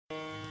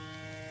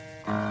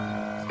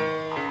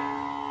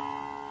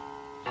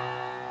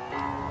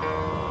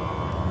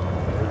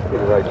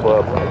right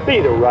club. Be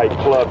the right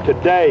club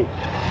today.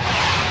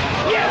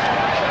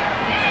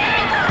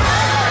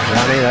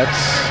 Johnny,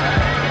 that's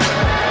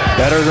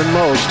better than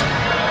most.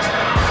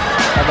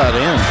 How about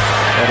in?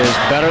 That is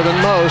better than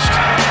most.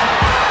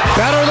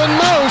 Better than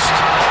most!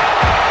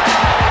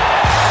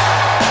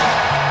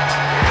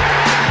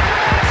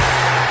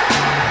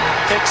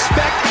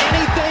 Expect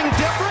anything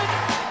different?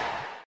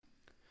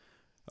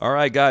 All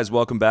right, guys,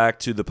 welcome back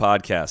to the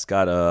podcast.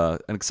 Got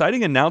an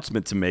exciting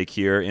announcement to make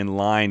here in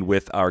line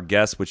with our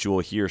guest, which you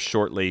will hear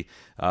shortly,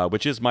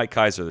 which is Mike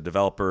Keiser, the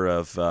developer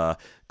of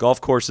golf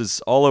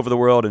courses all over the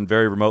world in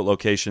very remote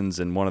locations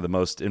and one of the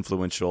most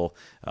influential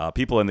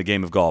people in the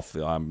game of golf.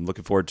 I'm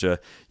looking forward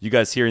to you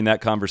guys hearing that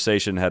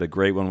conversation. Had a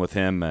great one with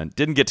him and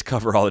didn't get to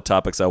cover all the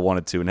topics I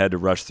wanted to and had to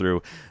rush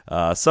through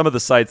some of the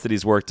sites that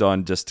he's worked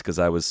on just because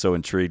I was so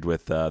intrigued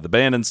with the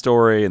Bandon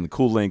story and the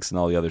cool links and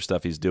all the other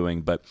stuff he's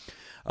doing. But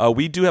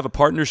we do have a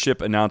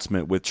partnership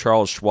announcement with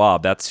Charles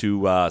Schwab. That's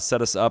who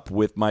set us up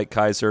with Mike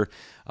Keiser.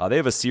 They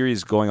have a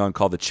series going on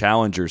called the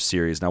Challenger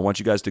Series. And I want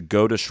you guys to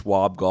go to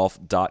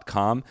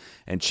schwabgolf.com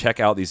and check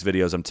out these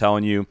videos. I'm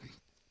telling you,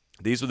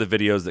 these were the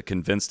videos that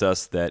convinced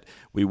us that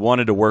we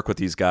wanted to work with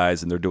these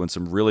guys, and they're doing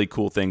some really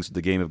cool things with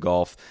the game of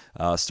golf.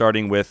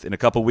 Starting with, in a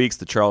couple weeks,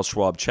 the Charles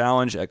Schwab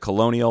Challenge at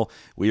Colonial.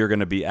 We are going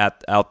to be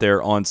out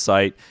there on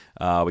site.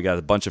 We got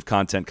a bunch of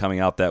content coming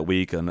out that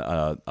week, and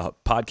a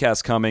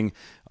podcast coming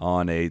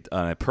on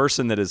a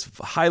person that is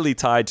highly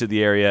tied to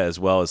the area, as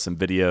well as some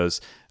videos.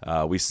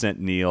 We sent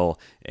Neil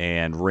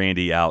and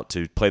Randy out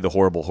to play the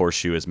horrible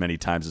horseshoe as many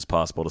times as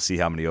possible to see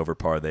how many over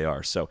par they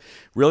are. So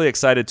really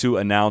excited to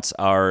announce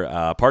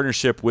our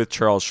partnership with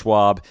Charles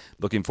Schwab.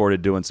 Looking forward to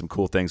doing some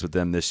cool things with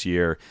them this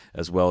year,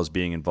 as well as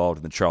being involved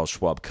in the Charles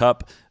Schwab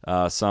Cup,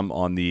 some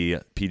on the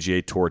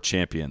PGA Tour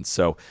Champions.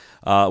 So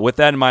with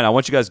that in mind, I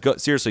want you guys go to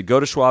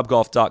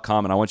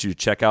schwabgolf.com, and I want you to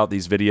check out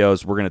these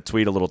videos. We're going to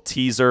tweet a little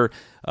teaser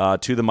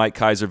to the Mike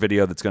Keiser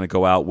video that's going to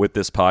go out with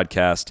this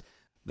podcast.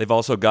 They've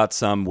also got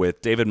some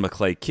with David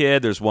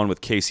McClay-Kidd. There's one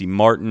with Casey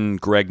Martin,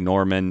 Greg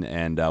Norman,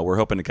 and we're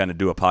hoping to kind of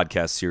do a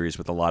podcast series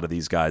with a lot of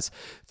these guys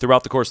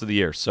throughout the course of the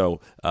year. So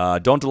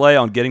don't delay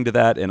on getting to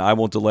that, and I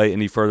won't delay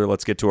any further.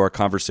 Let's get to our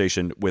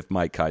conversation with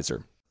Mike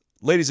Keiser.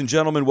 Ladies and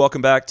gentlemen,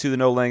 welcome back to the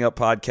No Laying Up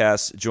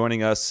podcast.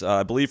 Joining us,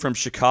 I believe, from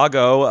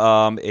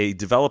Chicago, a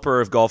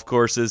developer of golf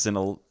courses in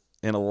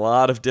a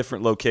lot of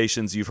different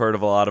locations. You've heard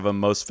of a lot of them,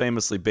 most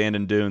famously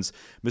Bandon Dunes.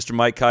 Mr.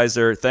 Mike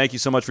Keiser, thank you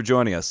so much for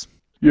joining us.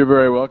 You're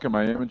very welcome.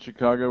 I am in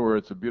Chicago where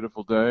it's a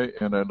beautiful day,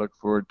 and I look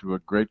forward to a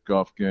great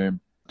golf game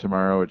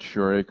tomorrow at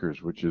Shore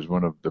Acres, which is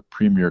one of the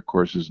premier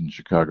courses in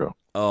Chicago.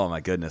 Oh, my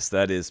goodness.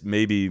 That is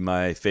maybe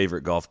my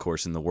favorite golf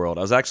course in the world.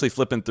 I was actually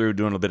flipping through,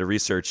 doing a bit of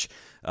research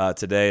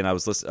today, and I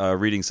was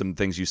reading some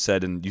things you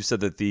said, and you said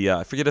that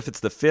I forget if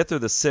it's the fifth or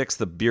the sixth,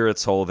 the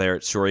Biarritz hole there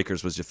at Shore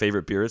Acres was your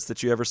favorite Biarritz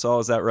that you ever saw.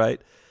 Is that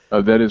right?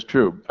 That is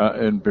true,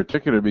 in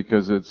particular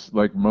because it's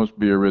like most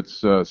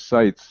Biarritz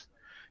sites,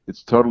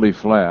 it's totally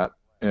flat.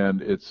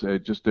 And it's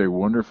just a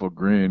wonderful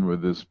green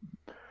with this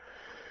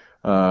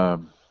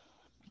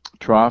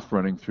trough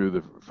running through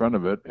the front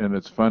of it, and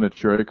it's fun at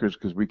Shore Acres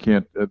because we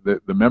can't, the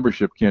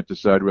membership can't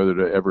decide whether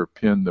to ever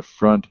pin the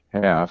front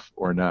half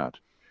or not.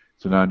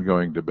 It's an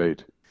ongoing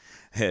debate.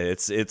 Hey,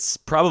 it's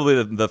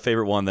probably the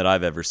favorite one that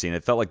I've ever seen.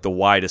 It felt like the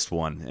widest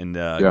one, and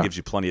gives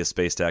you plenty of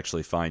space to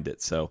actually find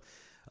it. So.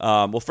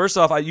 Well, first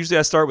off, I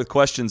start with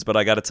questions, but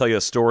I got to tell you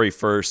a story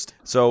first.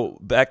 So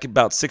back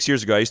about 6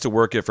 years ago, I used to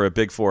work for a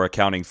Big Four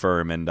accounting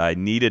firm, and I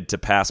needed to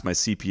pass my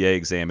CPA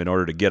exam in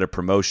order to get a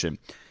promotion.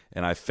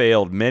 And I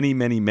failed many,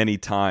 many, many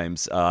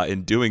times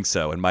in doing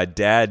so. And my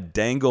dad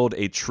dangled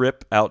a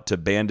trip out to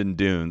Bandon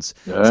Dunes.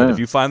 Said, if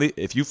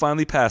you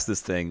finally pass this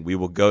thing, we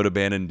will go to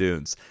Bandon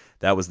Dunes.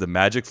 That was the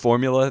magic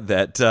formula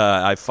that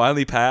I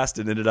finally passed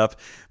and ended up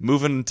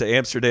moving to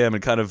Amsterdam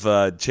and kind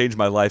of changed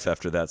my life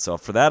after that. So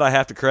for that, I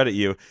have to credit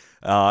you.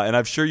 And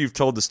I'm sure you've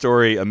told the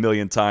story a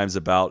million times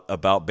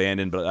about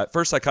Bandon. But at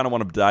first, I kind of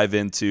want to dive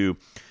into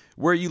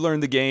where you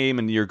learned the game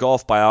and your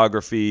golf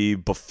biography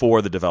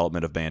before the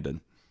development of Bandon.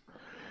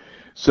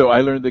 So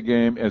I learned the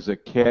game as a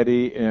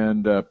caddy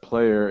and a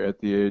player at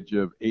the age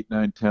of 8,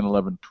 9, 10,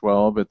 11,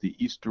 12 at the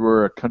East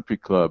Aurora Country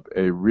Club,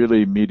 a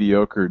really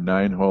mediocre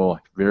 9-hole,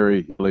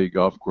 very hilly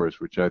golf course,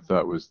 which I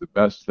thought was the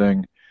best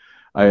thing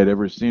I had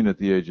ever seen at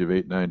the age of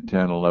 8, 9,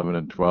 10, 11,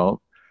 and 12.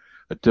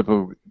 A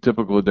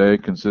typical day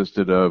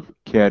consisted of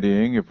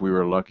caddying, if we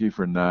were lucky,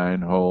 for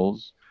 9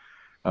 holes,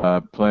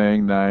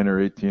 playing 9 or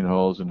 18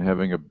 holes, and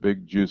having a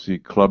big, juicy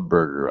club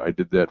burger. I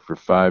did that for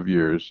 5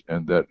 years,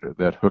 and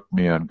that hooked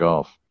me on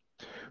golf.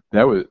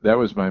 That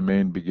was my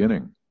main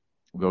beginning,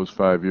 those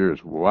 5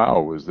 years.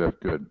 Wow, was that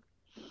good.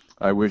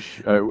 I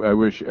wish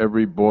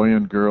every boy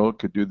and girl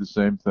could do the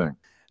same thing.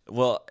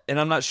 Well, and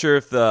I'm not sure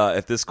if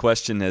this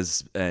question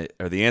has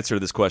or the answer to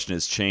this question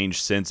has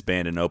changed since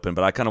Bandon Open,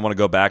 but I kind of want to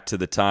go back to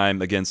the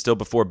time, again, still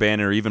before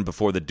Bandon or even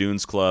before the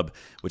Dunes Club,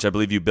 which I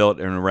believe you built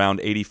in around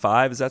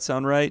 85. Does that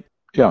sound right?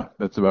 Yeah,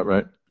 that's about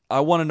right. I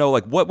want to know,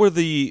 like, what were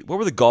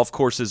the golf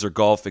courses or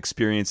golf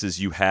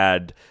experiences you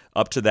had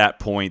up to that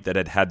point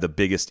that had the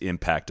biggest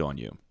impact on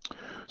you?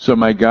 So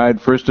my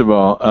guide, first of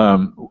all,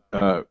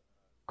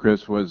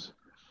 Chris, was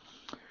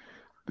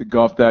the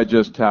Golf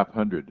Digest Top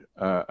 100.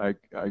 I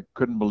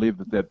couldn't believe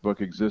that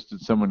book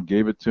existed. Someone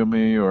gave it to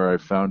me, or I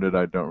found it.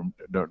 I don't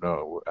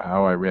know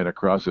how I ran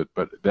across it,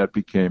 but that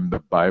became the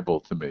Bible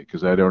to me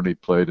because I'd only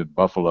played in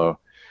Buffalo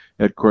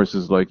at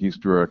courses like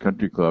East Aurora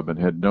Country Club and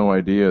had no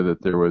idea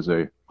that there was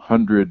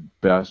 100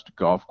 best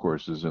golf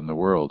courses in the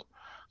world.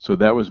 So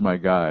that was my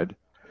guide.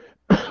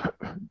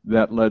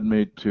 That led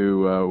me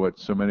to what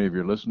so many of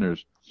your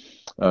listeners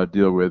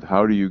deal with.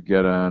 How do you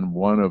get on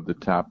one of the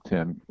top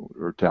 10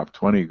 or top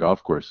 20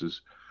 golf courses?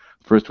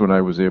 First one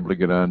I was able to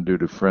get on due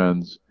to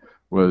friends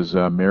was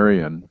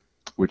Marion,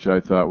 which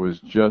I thought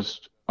was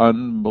just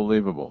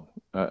unbelievable.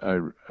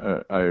 So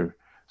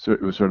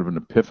it was sort of an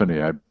epiphany.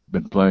 I've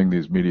been playing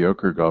these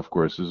mediocre golf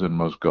courses, and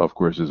most golf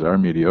courses are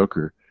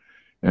mediocre.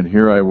 And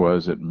here I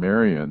was at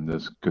Marion,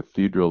 this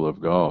cathedral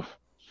of golf.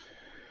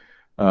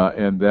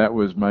 And that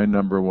was my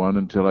number one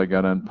until I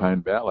got on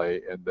Pine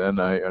Valley, and then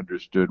I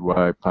understood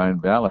why Pine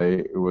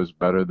Valley was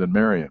better than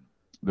Marion.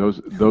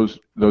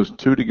 Those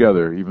two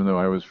together, even though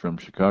I was from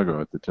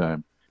Chicago at the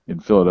time, in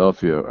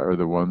Philadelphia, are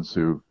the ones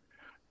who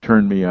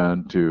turned me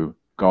on to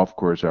golf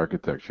course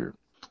architecture.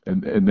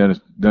 And then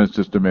it's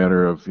just a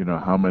matter of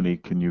how many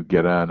can you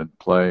get on and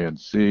play and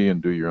see and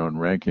do your own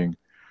ranking.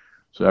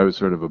 So I was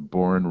sort of a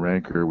born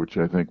ranker, which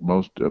I think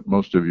most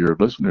of your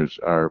listeners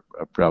are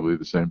probably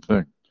the same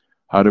thing.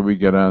 How do we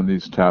get on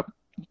these top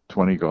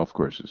 20 golf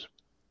courses?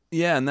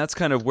 Yeah, and that's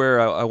kind of where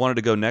I wanted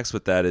to go next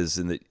with that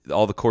is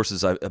all the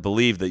courses I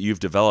believe that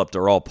you've developed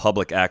are all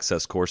public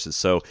access courses.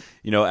 So,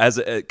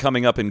 as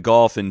coming up in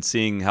golf and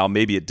seeing how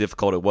maybe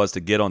difficult it was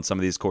to get on some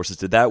of these courses,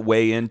 did that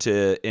weigh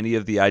into any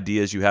of the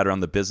ideas you had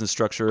around the business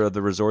structure of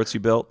the resorts you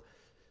built?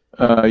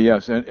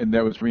 Yes, and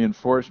that was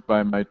reinforced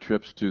by my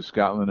trips to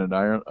Scotland and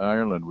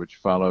Ireland, which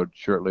followed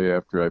shortly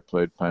after I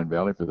played Pine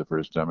Valley for the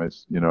first time.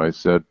 I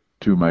said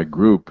to my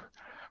group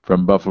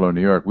from Buffalo,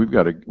 New York, we've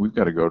got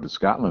to go to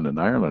Scotland and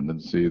Ireland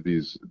and see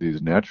these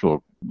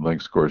natural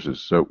links courses.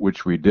 So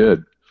which we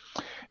did,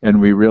 and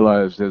we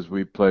realized as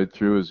we played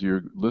through, as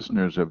your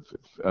listeners have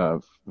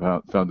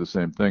found the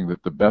same thing,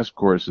 that the best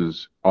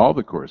courses, all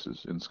the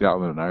courses in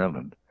Scotland and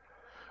Ireland,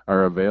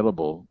 are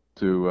available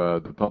to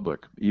the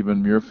public.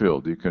 Even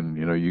Muirfield, you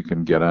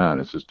can get on.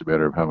 It's just a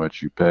matter of how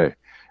much you pay,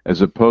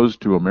 as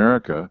opposed to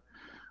America,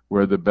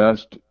 where the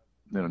best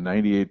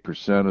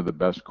 98% of the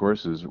best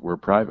courses were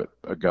private.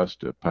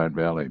 Augusta, Pine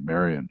Valley,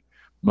 Marion.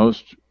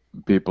 Most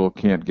people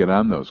can't get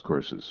on those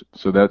courses.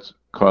 So that's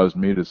caused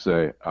me to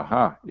say,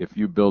 aha, if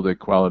you build a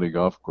quality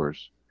golf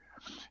course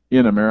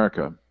in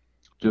America,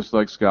 just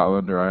like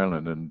Scotland or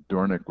Ireland, and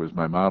Dornick was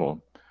my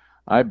model,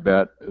 I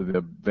bet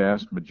the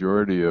vast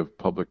majority of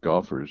public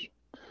golfers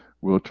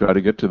will try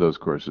to get to those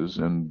courses,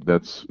 and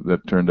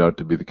that turned out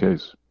to be the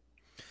case.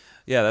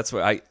 Yeah, that's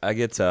what I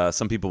get.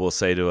 Some people will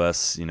say to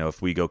us,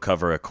 if we go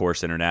cover a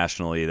course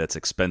internationally that's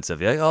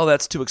expensive, oh,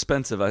 that's too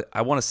expensive.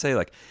 I want to say,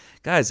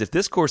 guys, if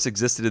this course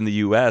existed in the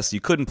U.S.,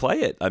 you couldn't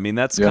play it. I mean,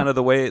 that's kind of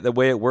the way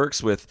it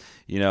works with,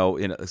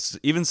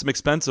 even some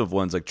expensive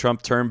ones like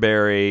Trump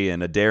Turnberry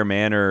and Adair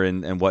Manor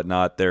and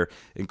whatnot. They're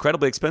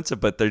incredibly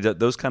expensive, but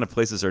those kind of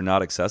places are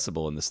not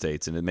accessible in the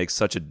States, and it makes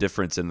such a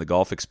difference in the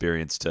golf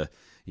experience to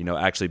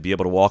actually be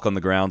able to walk on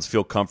the grounds,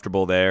 feel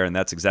comfortable there, and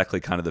that's exactly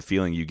kind of the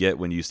feeling you get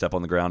when you step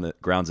on the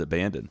grounds at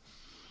Bandon.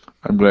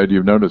 I'm glad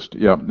you've noticed.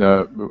 Yeah,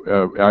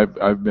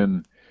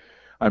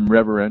 I'm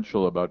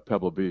reverential about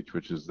Pebble Beach,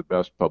 which is the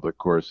best public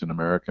course in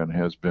America and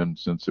has been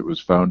since it was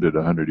founded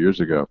 100 years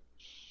ago.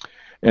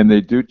 And they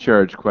do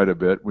charge quite a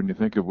bit. When you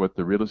think of what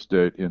the real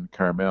estate in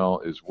Carmel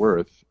is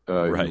worth,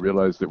 right. You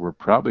realize that we're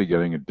probably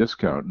getting a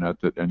discount.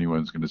 Not that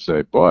anyone's going to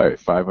say, boy,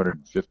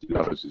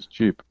 $550 is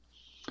cheap.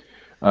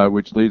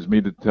 Which leads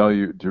me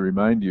to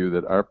remind you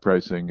that our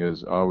pricing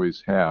is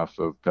always half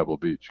of Pebble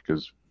Beach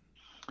because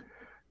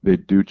they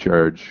do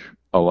charge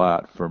a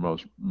lot for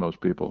most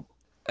people.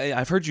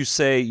 I've heard you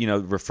say,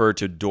 refer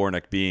to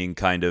Dornick being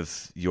kind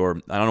of your,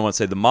 I don't want to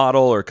say the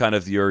model or kind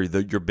of your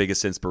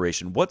biggest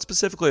inspiration. What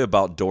specifically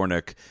about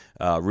Dornick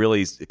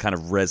really kind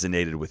of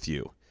resonated with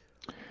you?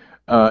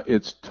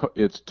 It's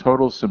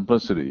total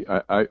simplicity.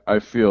 I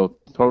feel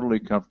totally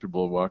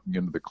comfortable walking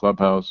into the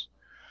clubhouse,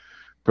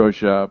 pro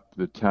shop,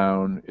 the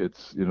town.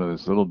 It's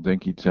this little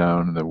dinky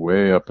town and the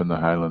way up in the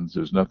Highlands.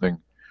 There's nothing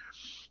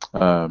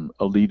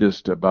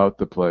elitist about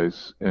the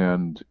place,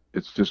 and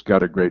it's just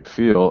got a great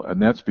feel.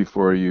 And that's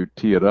before you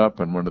tee it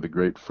up on one of the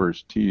great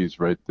first tees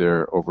right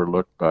there,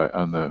 overlooked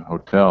on the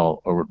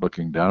hotel,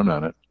 overlooking down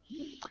on it.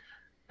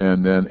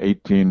 And then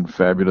 18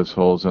 fabulous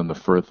holes on the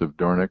Firth of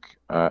Dornick.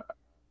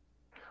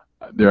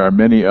 There are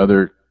many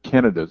other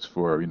candidates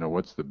for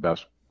what's the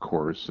best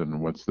course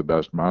and what's the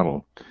best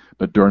model,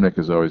 but Dornick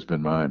has always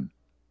been mine.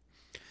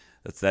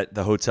 That's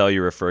the hotel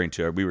you're referring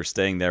to. We were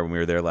staying there when we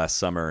were there last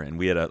summer, and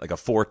we had a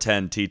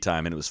 4:10 tea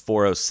time, and it was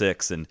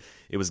 4:06, and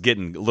it was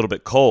getting a little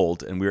bit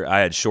cold, and I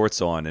had shorts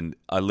on, and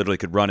I literally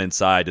could run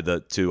inside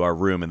to our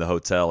room in the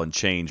hotel and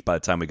change by the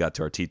time we got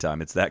to our tea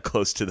time. It's that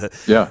close to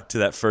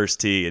that first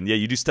tee, and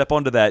you do step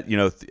onto that.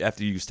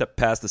 After you step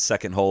past the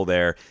second hole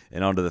there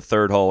and onto the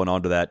third hole and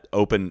onto that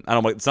open. I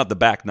don't know. It's not the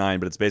back nine,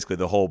 but it's basically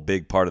the whole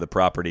big part of the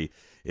property.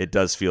 It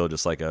does feel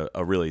just like a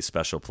really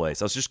special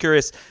place. I was just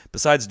curious,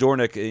 besides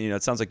Dornick,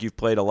 it sounds like you've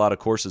played a lot of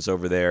courses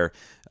over there.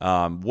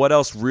 What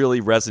else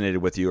really resonated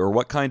with you, or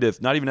what kind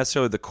of, not even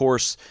necessarily the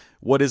course,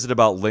 what is it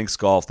about links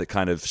golf that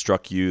kind of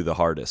struck you the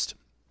hardest?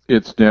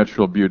 It's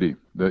natural beauty.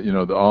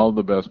 All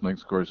the best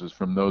links courses,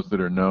 from those that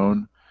are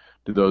known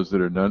to those that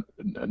are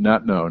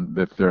not known,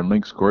 that they're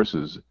links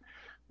courses,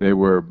 they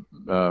were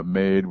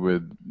made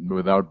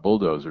without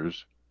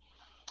bulldozers,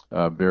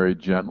 very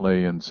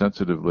gently and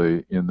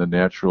sensitively in the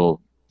natural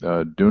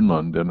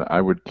Duneland, and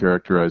I would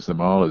characterize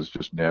them all as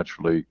just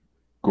naturally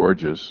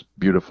gorgeous,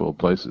 beautiful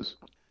places.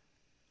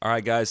 All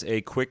right, guys,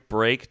 a quick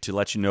break to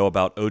let you know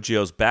about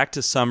OGIO's Back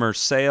to Summer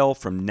sale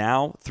from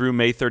now through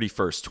May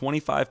 31st.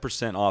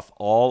 25% off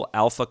all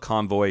Alpha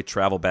Convoy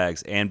travel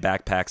bags and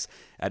backpacks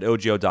at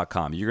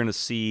OGIO.com. You're going to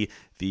see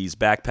these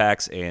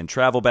backpacks and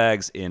travel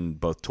bags in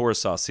both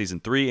Tourist Sauce Season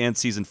 3 and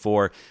Season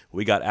 4.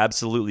 We got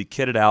absolutely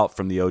kitted out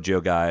from the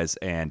OGIO guys,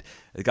 and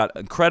it got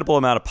an incredible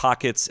amount of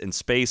pockets and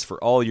space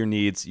for all your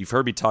needs. You've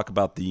heard me talk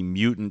about the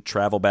Mutant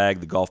travel bag,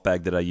 the golf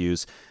bag that I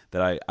use,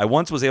 that I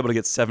once was able to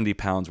get 70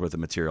 pounds worth of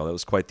material. That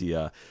was quite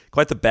the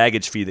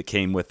baggage fee that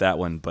came with that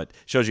one, but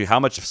shows you how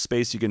much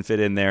space you can fit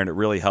in there, and it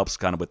really helps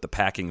kind of with the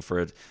packing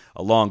for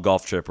a long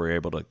golf trip where you're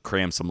able to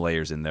cram some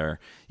layers in there.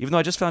 Even though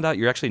I just found out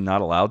you're actually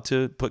not allowed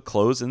to put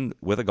clothes in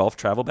with a golf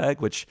travel bag,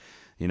 which,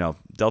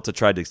 Delta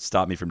tried to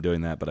stop me from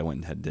doing that, but I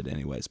went ahead and did it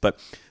anyways. But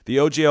the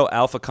OGIO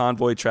Alpha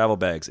Convoy travel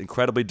bags,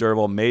 incredibly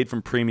durable, made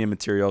from premium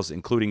materials,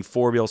 including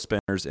 4-wheel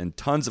spinners and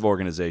tons of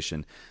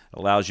organization. It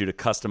allows you to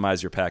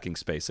customize your packing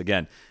space.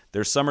 Again,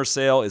 their summer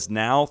sale is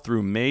now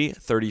through May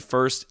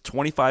 31st,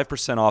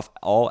 25% off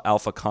all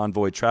Alpha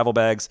Convoy travel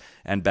bags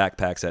and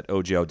backpacks at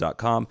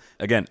OGIO.com.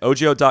 Again,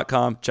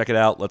 OGIO.com, check it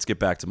out. Let's get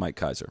back to Mike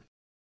Keiser.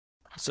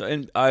 So,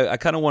 and I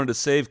kind of wanted to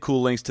save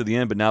Cool Links to the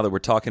end, but now that we're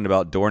talking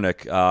about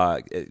Dornick,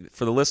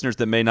 for the listeners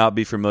that may not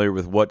be familiar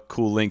with what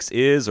Cool Links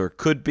is or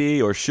could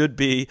be or should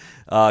be,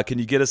 can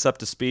you get us up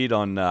to speed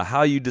on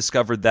how you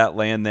discovered that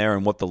land there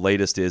and what the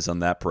latest is on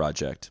that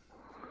project?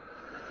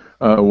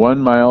 1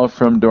 mile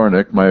from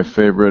Dornick, my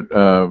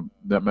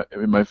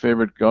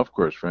favorite golf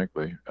course,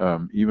 frankly,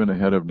 even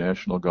ahead of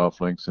National Golf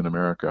Links in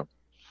America.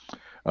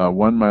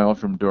 1 mile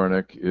from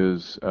Dornick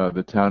is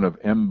the town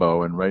of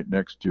Embo, and right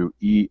next to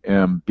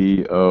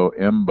EMBO,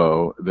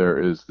 Embo, there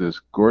is this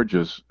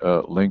gorgeous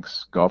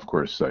links golf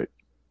course site,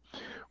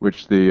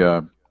 which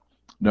no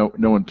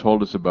one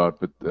told us about,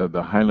 but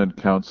the Highland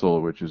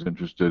Council, which is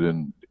interested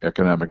in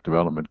economic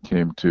development,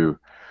 came to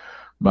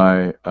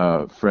my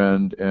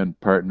friend and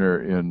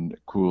partner in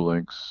Cool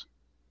Links,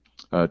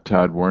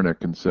 Todd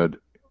Warnick, and said,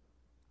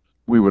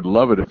 "We would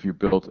love it if you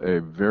built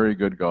a very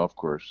good golf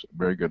course,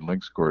 very good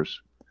links course,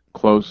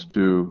 close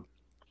to,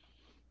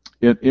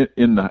 in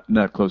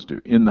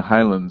the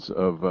Highlands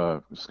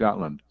of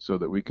Scotland, so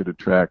that we could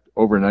attract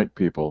overnight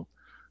people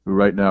who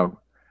right now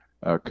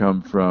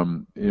come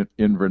from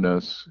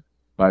Inverness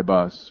by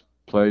bus,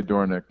 play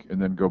Dornick,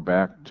 and then go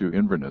back to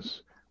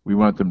Inverness. We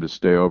want them to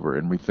stay over,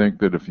 and we think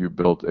that if you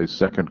built a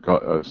second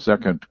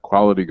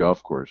quality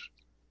golf course,"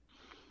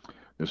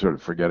 they're sort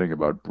of forgetting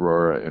about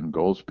Brora and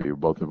Goldsby,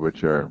 both of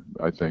which are,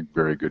 I think,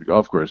 very good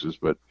golf courses,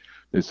 but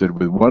they said,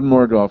 with one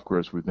more golf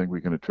course, we think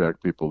we can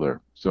attract people there.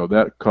 So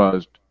that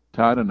caused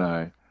Todd and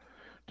I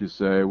to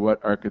say,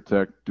 what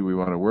architect do we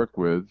want to work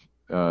with?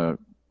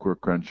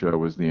 Quirk Crenshaw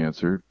was the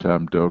answer.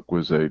 Tom Doak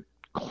was a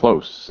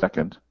close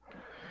second.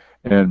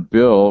 And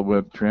Bill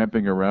went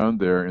tramping around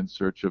there in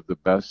search of the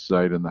best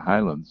site in the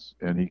Highlands,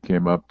 and he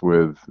came up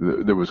with,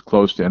 that was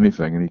close to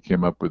anything, and he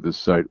came up with this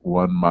site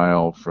 1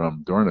 mile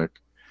from Dornick,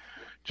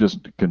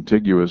 just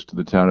contiguous to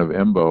the town of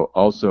Embo,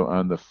 also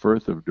on the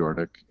Firth of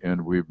Dornick,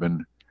 and we've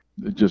been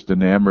just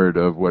enamored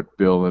of what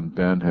Bill and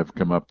Ben have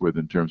come up with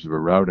in terms of a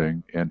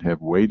routing, and have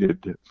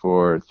waited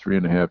for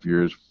 3.5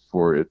 years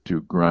for it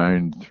to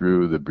grind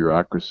through the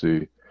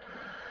bureaucracy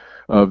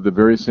of the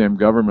very same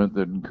government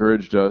that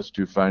encouraged us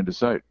to find a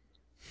site.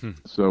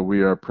 So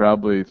we are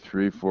probably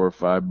 3, 4,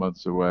 5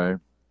 months away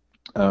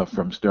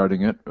from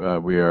starting it.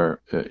 We are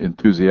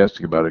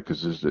enthusiastic about it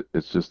because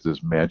it's just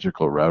this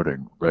magical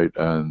routing right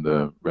on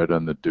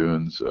the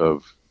dunes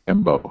of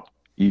Embo,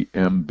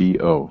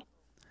 EMBO.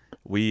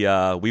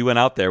 We went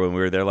out there when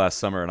we were there last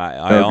summer, and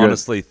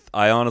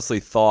I honestly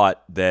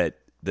thought that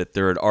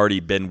there had already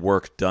been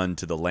work done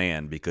to the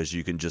land, because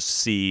you can just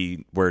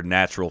see where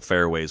natural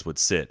fairways would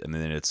sit, and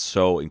then it's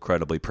so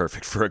incredibly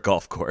perfect for a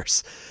golf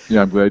course.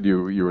 Yeah, I'm glad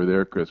you were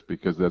there, Chris,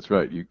 because that's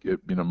right.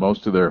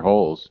 Most of their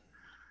holes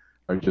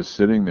are just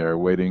sitting there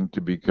waiting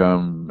to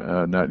become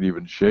not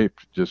even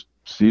shaped, just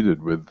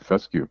seeded with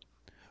fescue.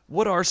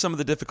 What are some of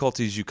the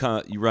difficulties you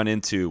run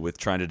into with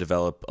trying to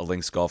develop a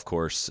links golf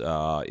course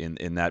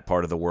in that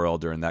part of the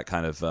world or in that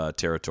kind of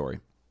territory?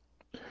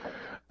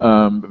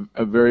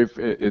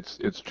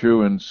 It's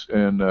true in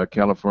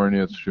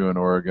California. It's true in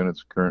Oregon.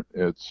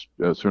 It's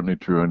certainly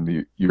true in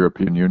the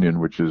European Union,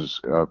 which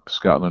is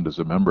Scotland is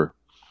a member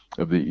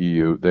of the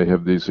EU. They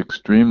have these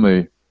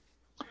extremely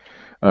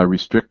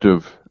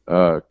restrictive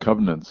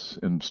covenants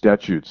and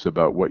statutes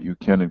about what you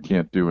can and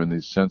can't do in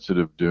these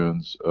sensitive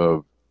dunes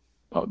of,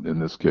 in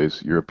this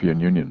case, European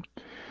Union.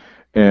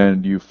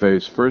 And you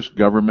face first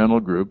governmental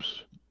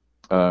groups,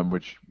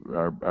 which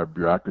are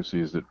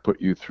bureaucracies that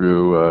put you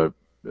through a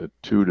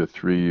 2 to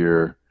 3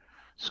 year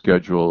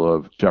schedule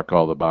of check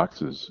all the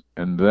boxes,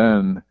 and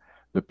then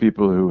the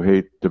people who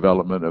hate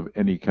development of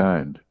any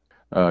kind,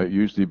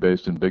 usually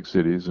based in big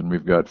cities, and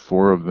we've got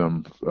 4 of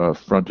them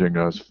fronting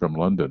us from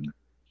London,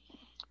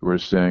 who are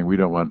saying we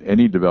don't want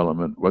any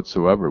development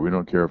whatsoever. We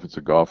don't care if it's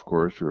a golf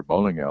course or a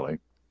bowling alley.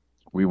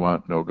 We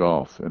want no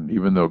golf. And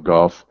even though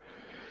golf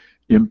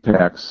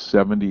impacts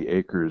 70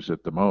 acres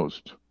at the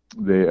most,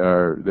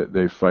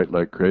 they fight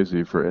like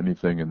crazy for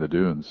anything in the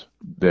dunes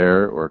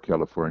there, or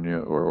California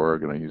or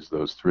Oregon. I use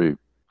those 3,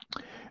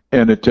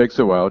 and it takes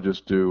a while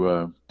just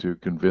to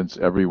convince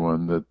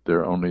everyone that there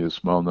are only a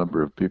small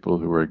number of people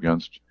who are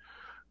against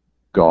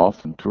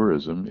golf and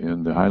tourism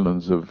in the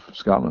Highlands of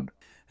Scotland.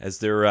 Has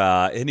there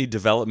any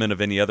development of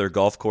any other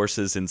golf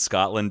courses in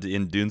Scotland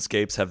in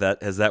dunescapes?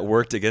 Has that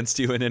worked against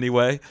you in any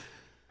way?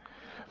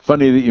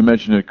 Funny that you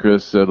mentioned it,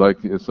 Chris.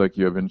 It's like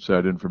you have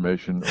inside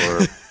information,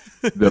 or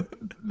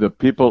the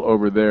people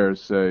over there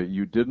say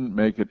you didn't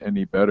make it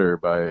any better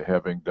by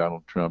having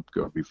Donald Trump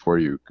go before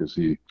you, because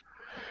he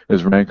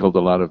has rankled a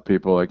lot of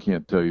people. I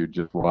can't tell you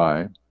just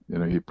why.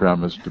 He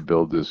promised to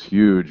build this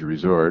huge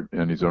resort,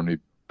 and he's only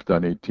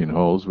done 18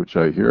 holes, which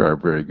I hear are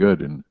very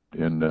good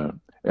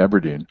in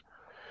Aberdeen.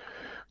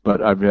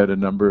 But I've had a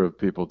number of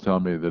people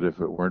tell me that if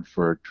it weren't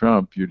for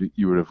Trump,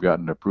 you would have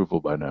gotten approval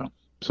by now.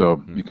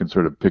 So you can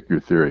sort of pick your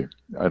theory.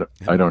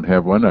 I don't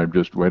have one. I'm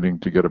just waiting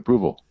to get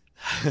approval.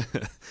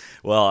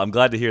 Well, I'm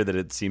glad to hear that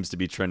it seems to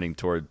be trending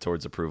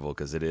towards approval,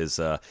 because it is.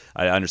 I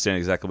understand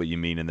exactly what you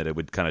mean, and that it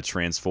would kind of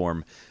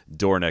transform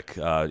Dornoch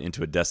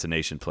into a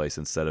destination place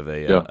instead of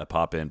a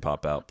pop in,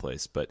 pop out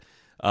place. But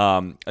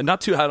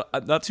not too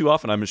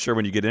often, I'm sure,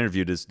 when you get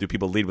interviewed, do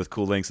people lead with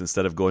cool links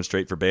instead of going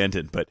straight for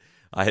Bandon. But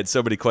I had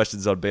so many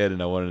questions on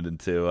Bandon, I wanted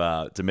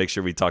to make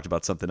sure we talked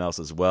about something else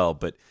as well.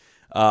 But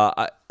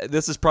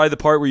this is probably the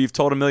part where you've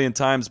told a million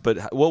times,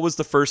 but what was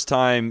the first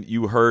time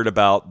you heard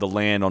about the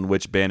land on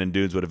which Bandon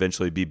Dunes would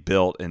eventually be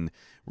built? And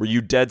were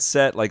you dead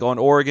set, like on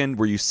Oregon?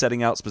 Were you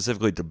setting out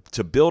specifically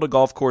to build a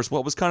golf course?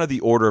 What was kind of the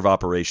order of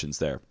operations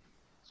there?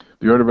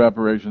 The order of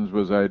operations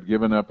was I had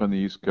given up on the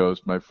East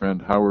Coast. My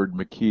friend Howard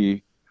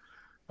McKee,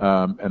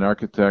 an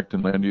architect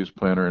and land use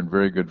planner and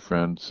very good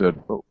friend,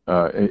 said,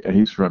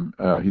 he's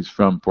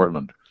from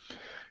Portland.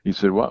 He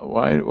said,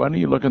 why don't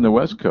you look on the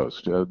West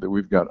Coast?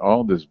 We've got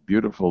all this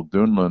beautiful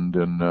duneland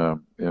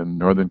in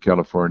Northern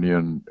California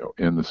and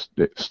in the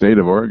state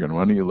of Oregon.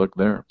 Why don't you look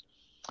there?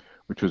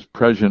 Which was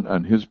prescient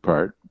on his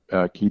part.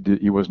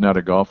 He was not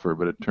a golfer,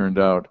 but it turned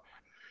out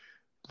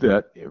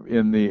that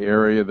in the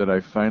area that I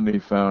finally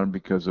found,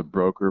 because a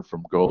broker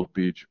from Gold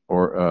Beach,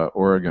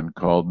 Oregon,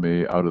 called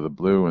me out of the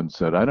blue and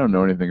said, I don't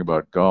know anything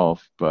about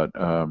golf, but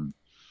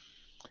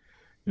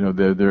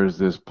there's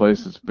this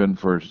place that's been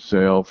for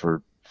sale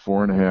for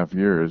 4.5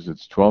 years.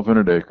 It's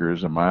 1,200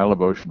 acres, a mile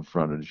of ocean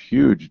frontage,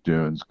 huge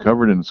dunes,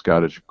 covered in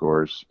Scottish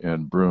gorse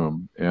and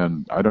broom.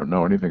 And I don't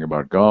know anything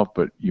about golf,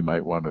 but you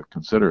might want to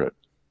consider it.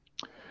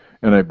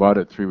 And I bought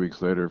it 3 weeks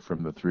later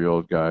from the 3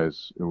 old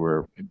guys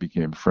who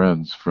became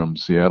friends from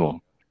Seattle.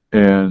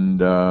 And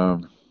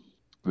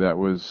that's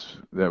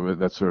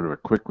sort of a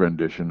quick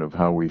rendition of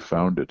how we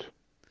found it.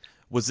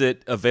 Was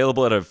it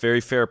available at a very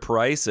fair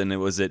price? And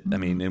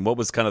and what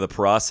was kind of the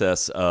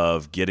process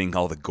of getting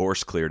all the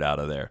gorse cleared out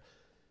of there?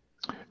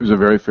 It was a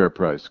very fair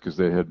price, because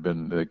they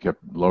kept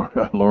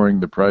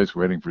lowering the price,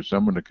 waiting for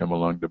someone to come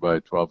along to buy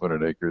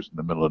 1,200 acres in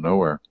the middle of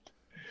nowhere.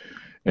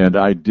 And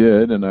I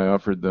did, and I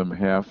offered them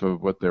half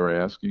of what they were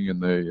asking,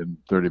 and they, in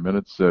 30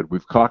 minutes, said,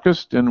 "We've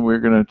caucused, and we're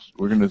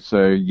gonna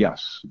say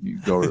yes. You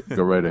go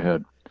right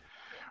ahead."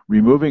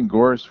 Removing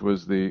gorse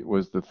was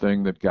the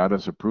thing that got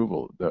us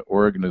approval. That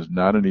Oregon is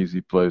not an easy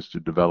place to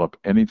develop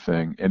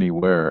anything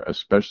anywhere,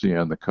 especially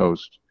on the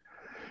coast.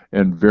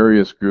 And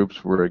various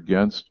groups were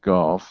against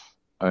golf.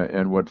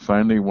 And what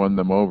finally won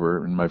them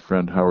over, and my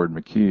friend Howard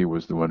McKee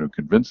was the one who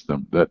convinced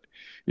them, that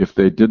if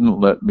they didn't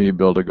let me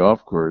build a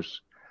golf course,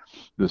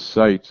 the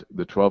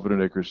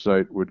 1,200-acre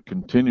site, would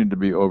continue to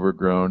be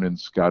overgrown in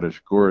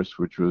Scottish gorse,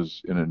 which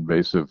was an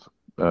invasive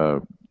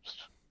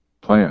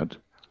plant,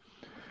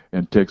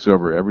 and takes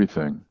over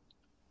everything.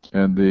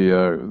 And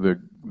the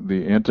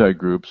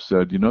anti-groups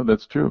said,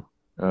 that's true.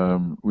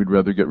 We'd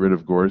rather get rid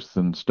of gorse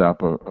than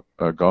stop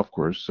a golf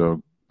course,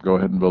 so go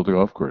ahead and build a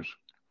golf course.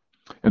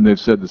 And they've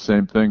said the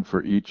same thing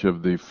for each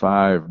of the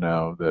 5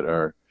 now that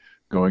are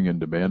going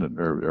into Bandon,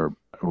 or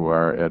who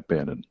are at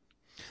Bandon.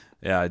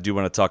 Yeah, I do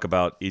want to talk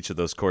about each of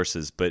those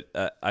courses, but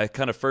I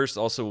kind of first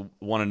also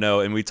want to know,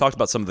 and we talked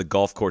about some of the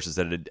golf courses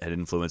that had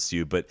influenced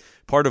you, but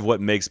part of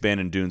what makes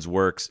Bandon Dunes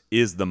works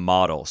is the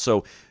model.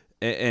 So,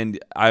 and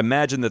I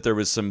imagine that there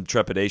was some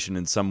trepidation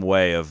in some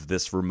way of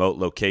this remote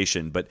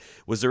location, but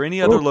was there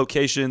any other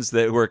locations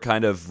that were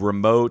kind of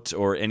remote,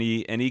 or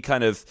any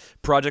kind of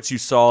projects you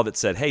saw that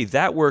said, hey,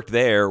 that worked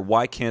there,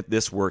 why can't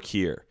this work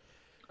here?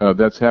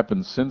 That's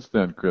happened since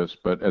then, Chris,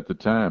 but at the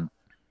time,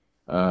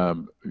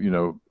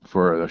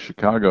 for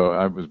Chicago,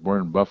 I was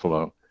born in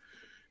Buffalo,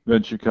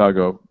 then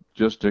Chicago,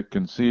 just to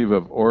conceive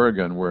of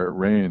Oregon where it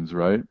rains,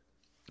 right?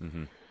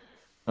 Mm-hmm.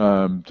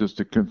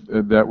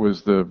 That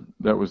was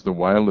the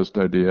wildest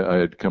idea I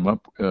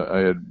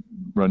had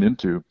run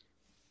into,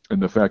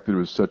 and the fact that it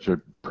was such a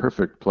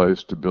perfect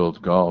place to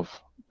build golf,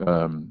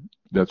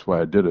 that's why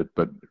I did it.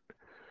 But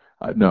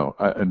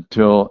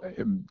until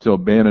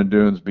Bandon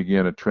Dunes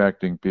began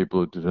attracting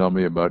people to tell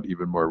me about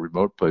even more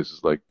remote places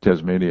like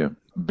Tasmania.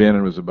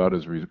 Bandon was about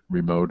as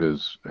remote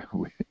as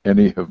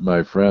any of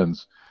my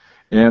friends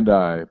and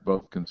I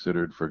both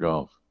considered for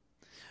golf.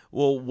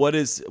 Well,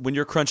 when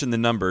you're crunching the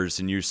numbers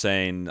and you're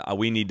saying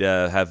we need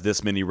to have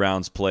this many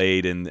rounds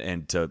played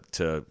and to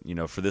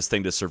for this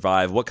thing to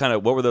survive,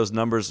 what were those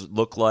numbers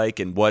look like,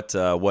 and what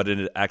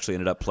actually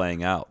ended up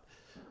playing out?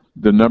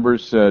 The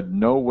numbers said,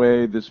 no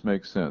way this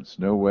makes sense.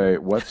 No way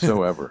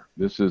whatsoever.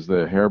 This is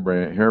the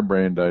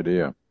harebrained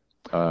idea.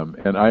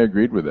 And I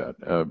agreed with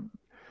that.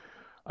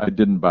 I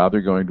didn't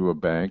bother going to a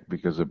bank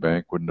because a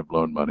bank wouldn't have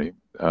loaned money.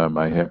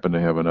 I happened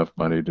to have enough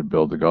money to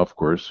build the golf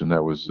course, and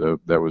that was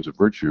a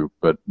virtue.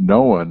 But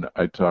no one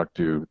I talked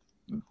to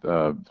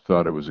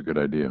thought it was a good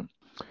idea.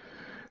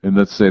 And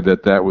let's say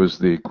that was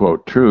the,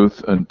 quote,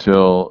 truth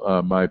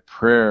until my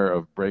prayer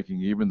of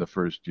breaking even the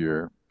first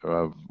year,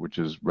 which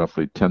is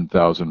roughly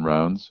 10,000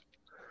 rounds.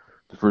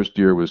 The first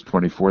year was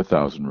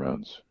 24,000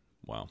 rounds.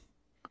 Wow.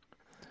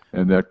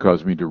 And that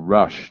caused me to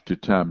rush to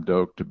Tom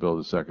Doak to build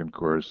a second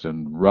course,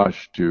 and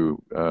rush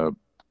to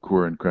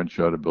Coore and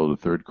Crenshaw to build a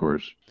third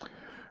course.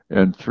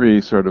 And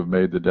 3 sort of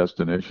made the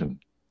destination.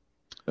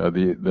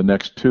 The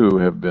next 2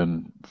 have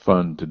been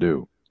fun to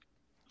do.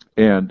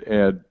 And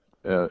add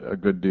a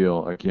good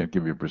deal, I can't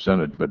give you a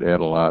percentage, but add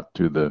a lot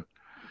to the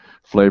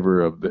flavor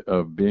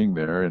of being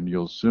there. And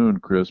you'll soon,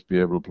 Chris, be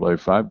able to play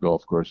 5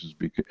 golf courses,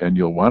 and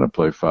you'll want to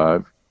play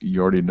 5.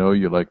 You already know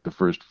you like the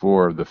first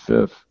 4. The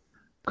 5th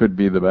could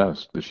be the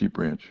best, the Sheep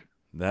Ranch.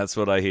 That's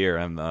what I hear.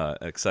 I'm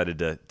excited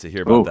to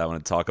hear about that one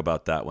and talk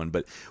about that one.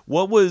 But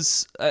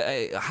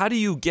how do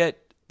you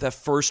get that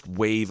first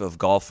wave of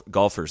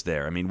golfers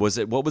there? I mean,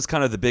 what was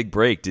kind of the big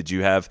break? Did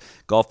you have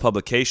golf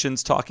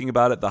publications talking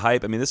about it, the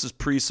hype? I mean, this is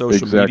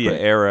pre-social media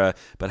era,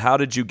 but how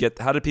did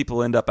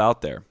people end up out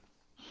there?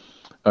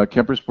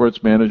 Kemper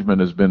Sports Management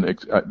has been,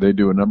 they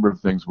do a number of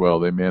things well.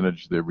 They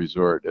manage the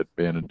resort at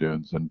Bandon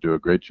Dunes and do a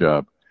great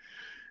job.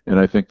 And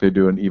I think they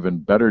do an even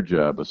better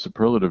job, a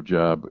superlative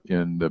job,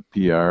 in the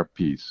PR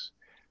piece.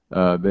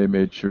 They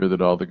made sure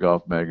that all the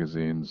golf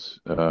magazines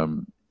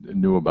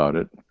knew about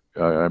it.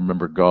 I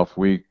remember Golf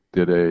Week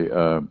did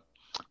a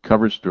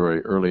cover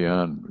story early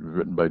on,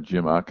 written by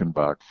Jim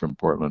Achenbach from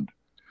Portland,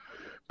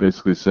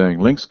 basically saying,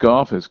 Links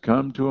Golf has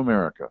come to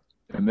America.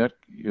 And that,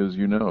 as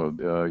you know,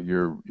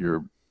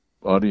 your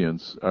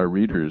audience are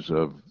readers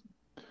of,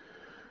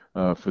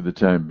 for the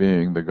time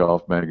being, the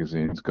golf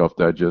magazines, Golf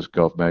Digest,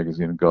 Golf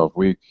Magazine, and Golf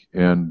Week,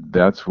 and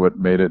that's what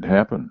made it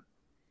happen.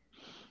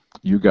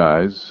 You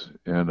guys,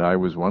 and I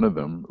was one of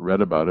them, read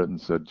about it and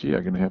said, gee,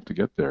 I'm going to have to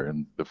get there.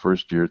 And the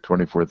first year,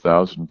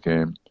 24,000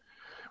 came.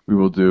 We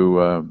will do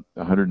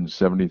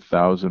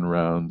 170,000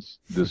 rounds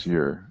this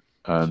year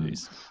on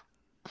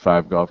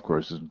 5 golf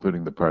courses,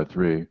 including the par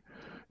 3.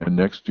 And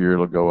next year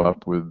it'll go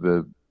up with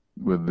the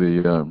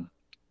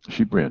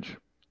Sheep Ranch.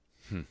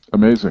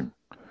 Amazing.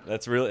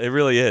 It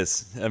really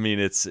is. I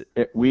mean,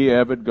 we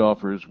avid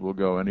golfers will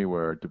go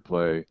anywhere to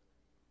play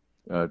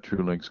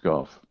true links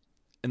golf.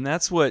 And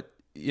that's what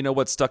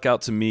stuck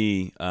out to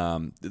me.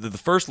 The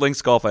first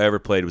links golf I ever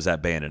played was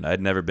at Bandon. I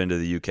had never been to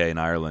the UK and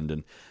Ireland,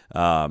 and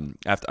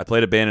after I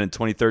played at Bandon in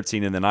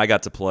 2013, and then I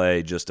got to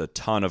play just a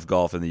ton of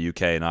golf in the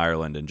UK and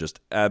Ireland, and just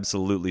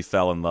absolutely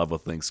fell in love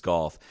with links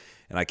golf.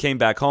 And I came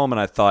back home and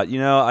I thought,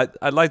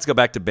 I'd like to go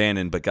back to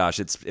Bandon, but gosh,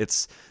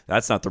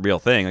 that's not the real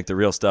thing. Like, the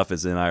real stuff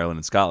is in Ireland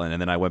and Scotland.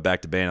 And then I went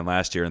back to Bandon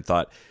last year and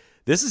thought,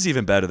 this is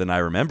even better than I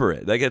remember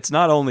it. Like, it's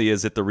not only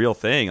is it the real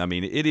thing, I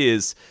mean, it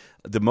is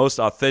the most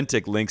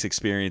authentic links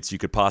experience you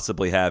could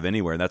possibly have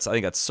anywhere. And I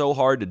think that's so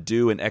hard to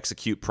do and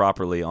execute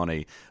properly on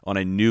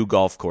a new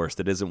golf course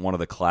that isn't one of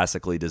the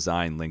classically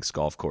designed links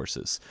golf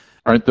courses.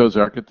 Aren't those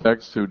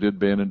architects who did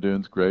Bandon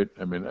Dunes great?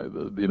 I mean,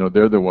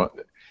 they're the one.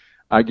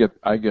 I get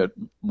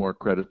more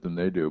credit than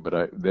they do,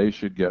 but they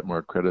should get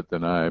more credit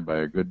than I by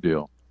a good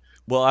deal.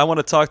 Well, I want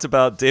to talk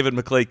about David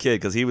McClay Kidd,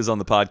 because he was on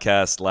the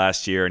podcast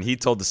last year, and he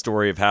told the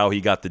story of how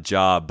he got the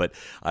job. But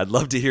I'd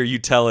love to hear you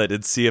tell it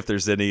and see if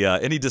there's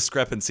any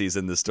discrepancies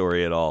in the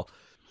story at all.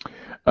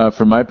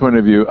 From my point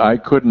of view, I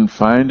couldn't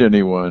find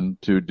anyone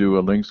to do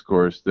a links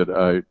course that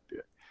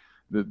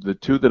the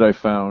 2 that I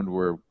found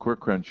were Coore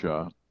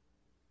Crenshaw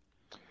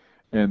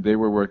and they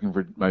were working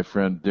for my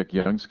friend Dick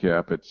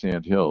Youngscap at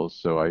Sand Hills,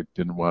 so I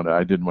didn't want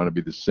to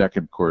be the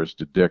second course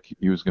to Dick.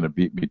 He was going to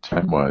beat me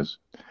time-wise.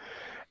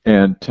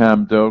 And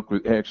Tom Doak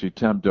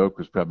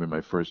was probably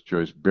my first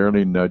choice,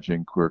 barely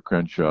nudging Coeur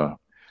Crenshaw.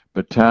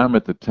 But Tom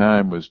at the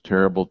time was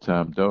terrible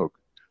Tom Doak,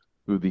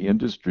 who the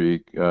industry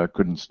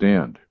couldn't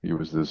stand. He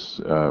was this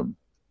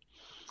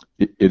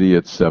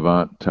idiot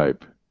savant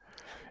type.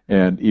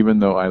 And even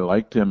though I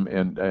liked him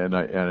and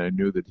I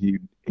knew that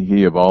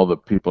he of all the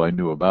people I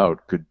knew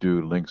about could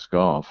do links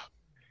golf,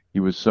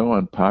 he was so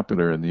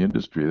unpopular in the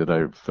industry that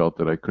I felt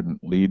that I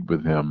couldn't lead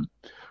with him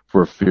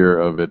for fear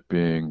of it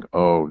being,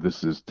 oh,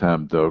 this is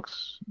Tom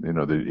Doak's,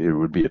 that it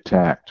would be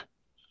attacked.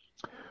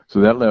 So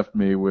that left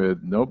me with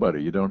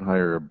nobody. You don't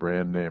hire a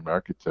brand name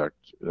architect.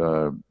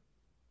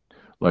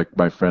 Like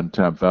my friend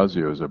Tom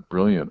Fazio is a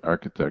brilliant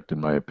architect in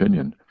my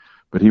opinion,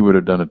 but he would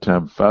have done a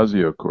Tom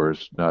Fazio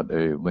course, not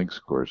a links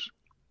course.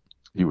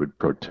 He would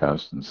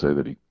protest and say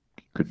that he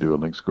could do a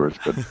links course,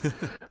 but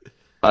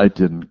I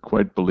didn't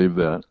quite believe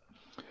that.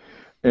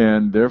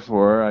 And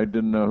therefore, I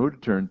didn't know who to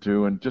turn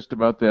to. And just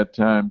about that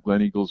time,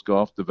 Glen Eagles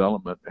Golf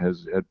Development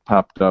had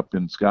popped up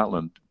in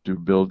Scotland to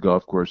build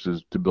golf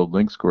courses, to build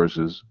links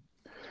courses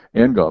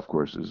and golf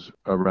courses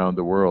around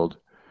the world.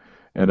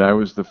 And I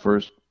was the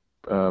first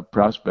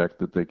prospect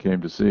that they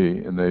came to see,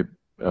 and they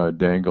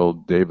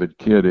dangled David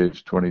Kidd,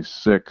 age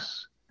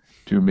 26,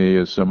 to me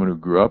as someone who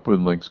grew up with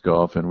links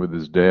golf and with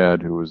his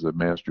dad, who was the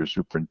master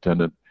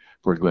superintendent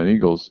for Glen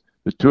Eagles.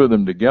 The two of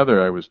them together,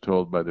 I was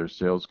told by their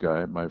sales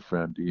guy, my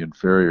friend Ian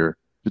Ferrier,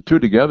 the two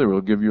together will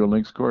give you a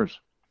links course.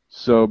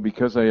 So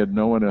because I had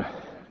no one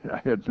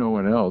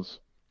else,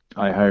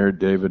 I hired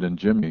David and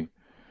Jimmy,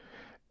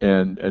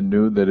 and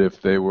knew that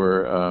if they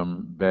were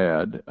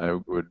bad, I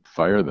would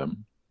fire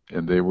them,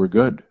 and they were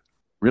good,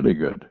 really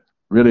good,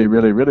 really,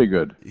 really, really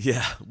good.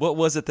 Yeah. What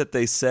was it that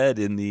they said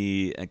in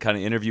the kind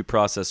of interview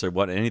process,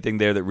 or anything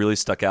there that really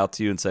stuck out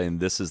to you and saying,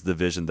 this is the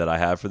vision that I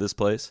have for this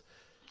place?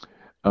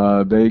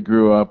 They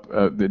grew up.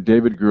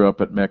 David grew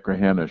up at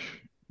Machrihanish,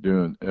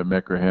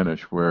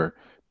 where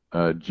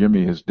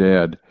Jimmy, his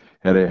dad,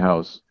 had a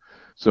house.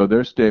 So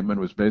their statement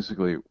was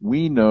basically,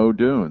 "We know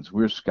dunes.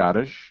 We're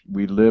Scottish.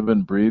 We live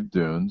and breathe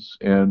dunes.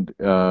 And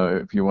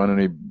if you want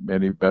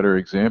any better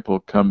example,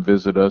 come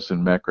visit us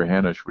in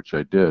Machrihanish," which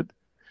I did,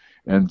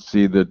 and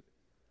see that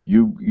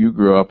you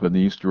grew up in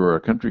the East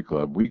Aurora Country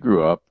Club.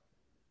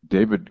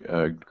 David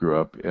grew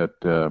up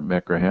at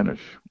Machrihanish,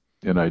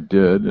 and I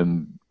did,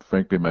 and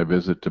frankly, my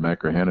visit to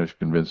Machrihanish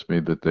convinced me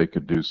that they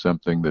could do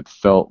something that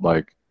felt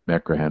like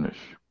Machrihanish.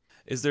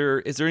 Is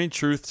there any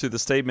truth to the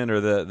statement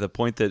or the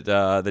point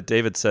that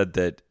David said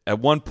that at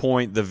one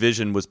point the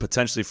vision was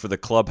potentially for the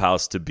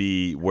clubhouse to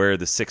be where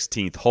the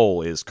 16th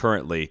hole is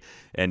currently,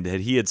 and that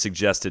he had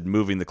suggested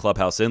moving the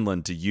clubhouse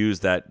inland to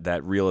use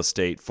that real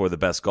estate for the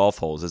best golf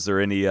holes? Is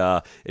there any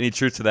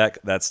truth to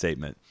that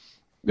statement?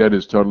 That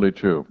is totally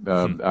true.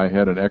 I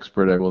had an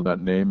expert, I will not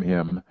name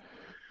him,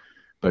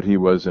 but he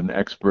was an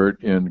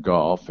expert in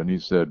golf, and he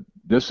said,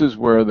 this is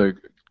where the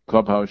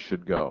clubhouse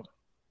should go.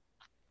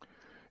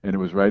 And it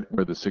was right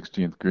where the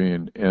 16th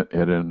green had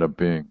ended up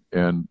being.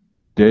 And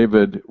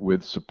David,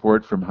 with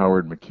support from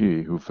Howard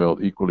McKee, who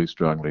felt equally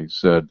strongly,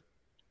 said,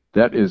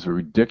 that is a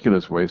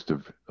ridiculous waste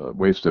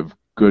of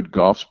good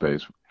golf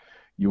space.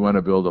 You want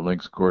to build a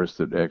links course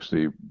that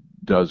actually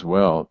does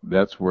well.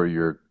 That's where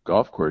your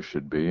golf course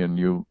should be, and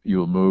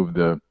you'll move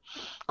the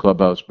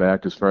clubhouse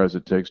back as far as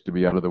it takes to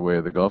be out of the way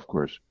of the golf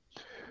course.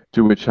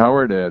 To which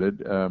Howard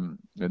added, and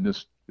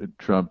this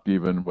trumped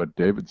even what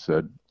David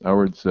said,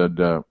 Howard said,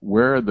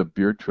 where are the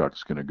beer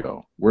trucks going to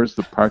go? Where's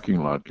the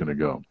parking lot going to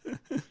go?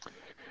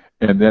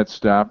 And that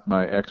stopped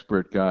my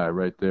expert guy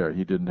right there.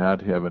 He did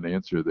not have an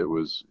answer that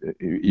was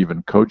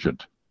even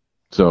cogent.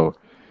 So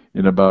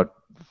in about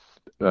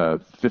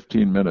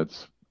 15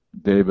 minutes,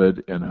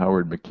 David and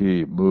Howard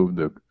McKee moved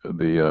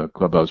the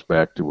clubhouse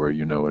back to where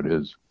it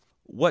is.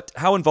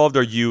 How involved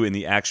are you in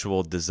the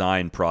actual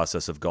design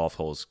process of golf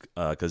holes?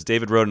 Because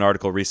David wrote an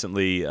article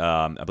recently,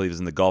 I believe it was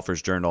in the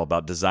Golfer's Journal,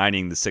 about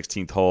designing the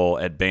 16th hole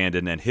at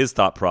Bandon and his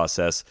thought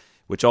process,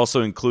 which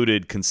also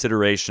included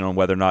consideration on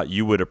whether or not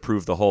you would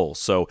approve the hole.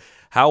 So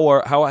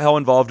how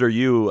involved are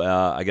you,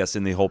 I guess,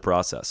 in the whole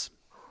process?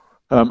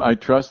 I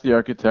trust the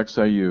architects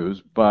I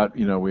use, but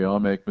we all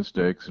make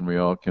mistakes and we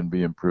all can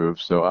be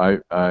improved.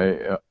 So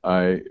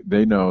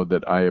they know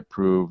that I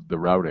approve the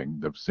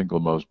routing.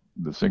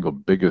 The single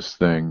biggest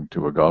thing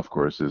to a golf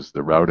course is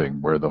the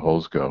routing, where the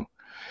holes go,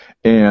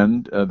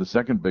 and the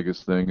second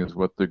biggest thing is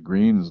what the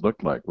greens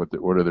look like,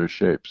 what are their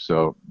shapes.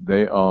 So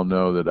they all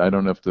know that I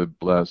don't have to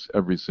bless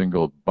every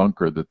single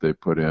bunker that they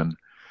put in,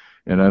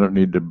 and I don't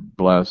need to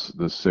bless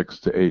the 6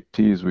 to 8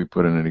 tees we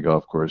put in any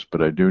golf course,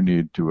 but I do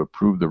need to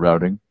approve the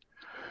routing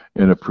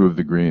and approve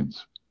the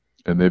greens,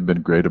 and they've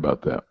been great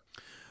about that.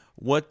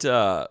 What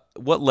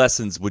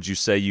lessons would you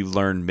say you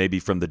learned maybe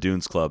from the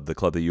Dunes Club, the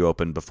club that you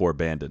opened before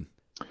Bandon?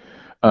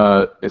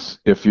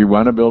 If you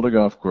want to build a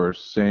golf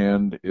course,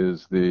 sand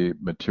is the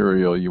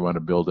material you want to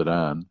build it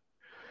on.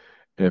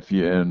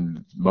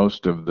 And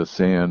most of the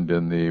sand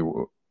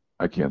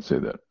I can't say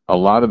that. a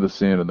lot of the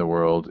sand in the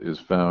world is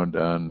found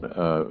on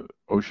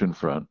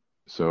oceanfront.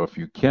 So if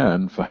you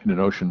can find an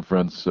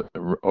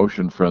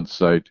oceanfront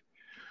site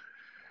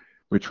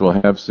which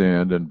will have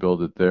sand and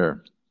build it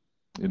there.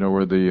 You know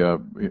where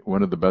the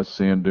one of the best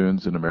sand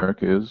dunes in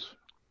America is?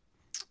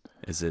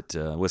 Is it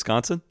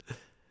Wisconsin?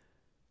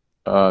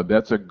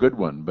 That's a good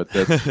one, but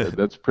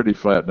that's pretty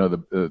flat. No,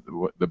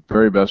 the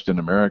very best in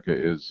America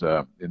is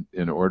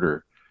in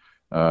order,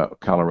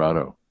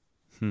 Colorado.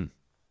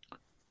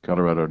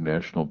 Colorado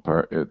National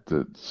Park, at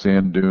the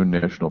Sand Dune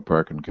National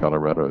Park in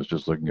Colorado. I was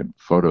just looking at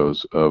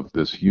photos of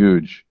this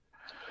huge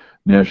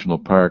national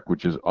park,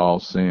 which is all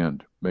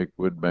sand.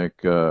 Would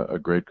make a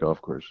great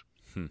golf course.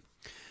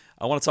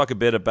 I want to talk a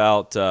bit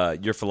about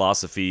your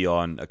philosophy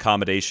on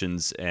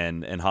accommodations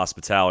and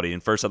hospitality.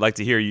 And first, I'd like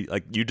to hear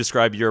you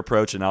describe your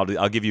approach, and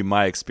I'll give you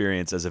my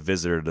experience as a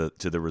visitor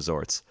to the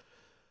resorts.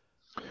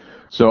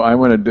 So I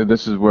want to do.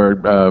 This is where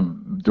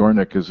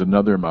Dornick is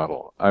another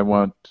model. I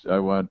want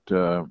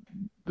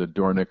the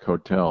Dornick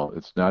Hotel.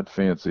 It's not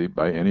fancy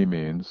by any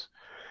means.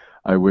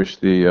 I wish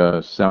the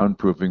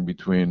soundproofing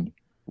between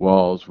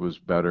walls was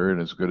better and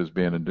as good as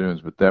Bandon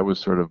Dunes, but that was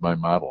sort of my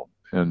model.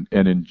 And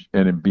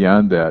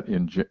beyond that,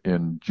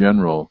 in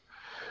general,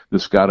 the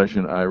Scottish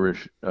and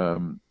Irish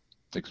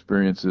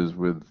experiences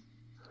with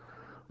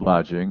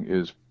lodging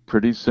is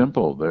pretty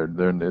simple.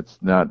 It's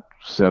not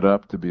set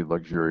up to be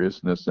luxurious,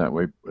 and that's not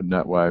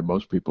why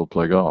most people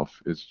play golf.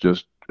 It's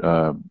just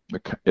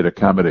it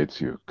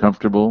accommodates you.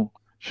 Comfortable,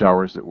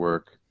 showers at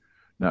work,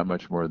 not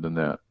much more than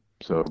that.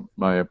 So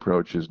my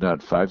approach is not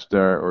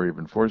 5-star or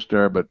even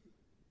 4-star, but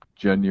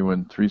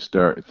genuine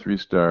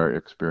 3-star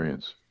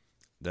experience.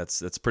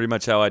 That's pretty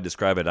much how I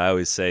describe it. I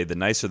always say the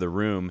nicer the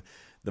room,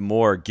 the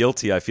more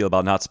guilty I feel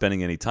about not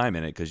spending any time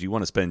in it, because you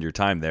want to spend your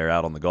time there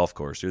out on the golf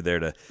course. You're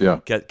there to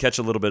catch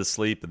a little bit of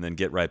sleep and then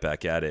get right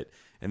back at it.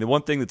 And the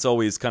one thing that's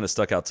always kind of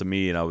stuck out to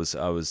me, and I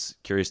was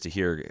curious to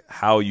hear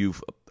how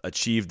you've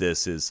achieved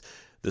this, is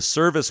the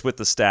service with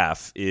the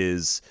staff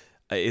is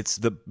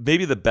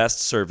maybe the best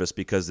service,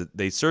 because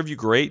they serve you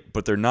great,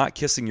 but they're not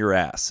kissing your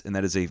ass, and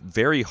that is a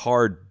very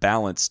hard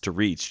balance to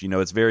reach.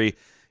 It's very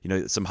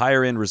some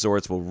higher end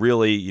resorts will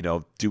really,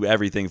 do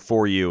everything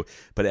for you.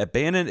 But at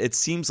Bandon, it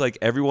seems like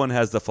everyone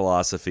has the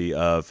philosophy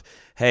of,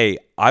 hey,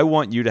 I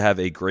want you to have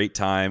a great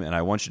time, and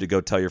I want you to go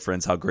tell your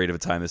friends how great of a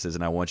time this is,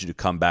 and I want you to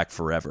come back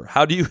forever.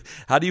 How do you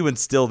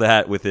instill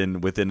that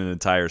within an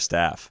entire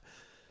staff?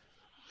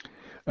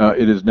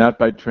 It is not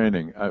by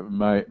training.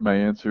 My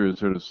answer is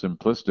sort of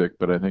simplistic,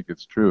 but I think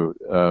it's true.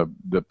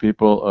 The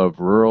people of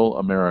rural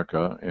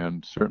America,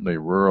 and certainly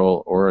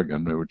rural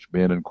Oregon, which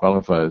Bandon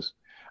qualifies,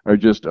 are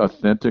just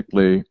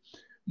authentically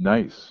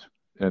nice,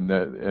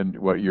 and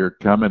what you're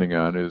commenting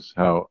on is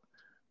how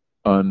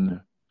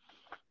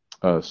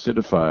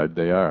uncitified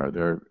they are.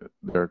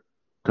 They're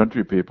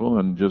country people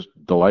and just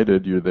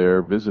delighted you're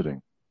there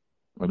visiting.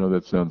 I know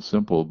that sounds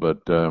simple, but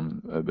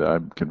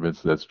I'm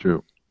convinced that's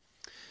true.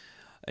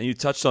 And you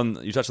touched on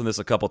this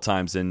a couple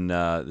times, in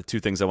the two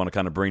things I want to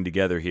kind of bring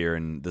together here,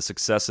 and the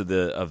success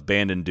of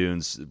Bandon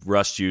Dunes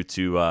rushed you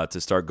to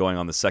start going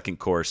on the second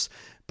course.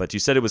 But you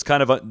said it was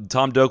kind of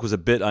Tom Doak was a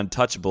bit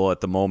untouchable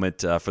at the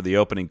moment for the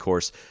opening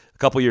course. A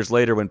couple years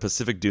later, when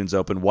Pacific Dunes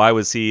opened, why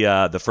was he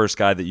the first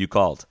guy that you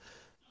called?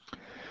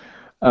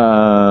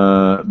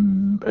 Because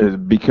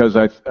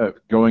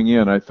going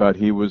in, I thought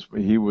he was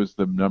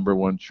the number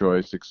one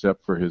choice,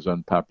 except for his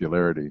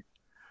unpopularity.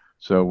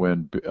 So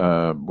when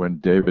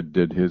David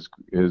did his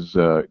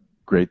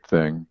great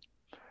thing,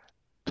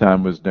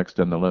 Tom was next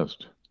on the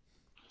list.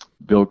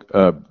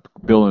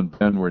 Bill and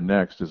Ben were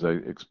next, as I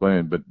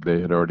explained, but they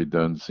had already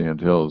done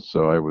Sand Hills,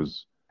 so I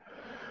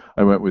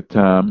went with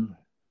Tom,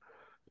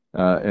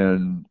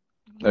 and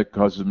that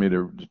causes me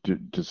to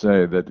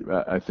say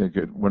that I think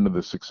one of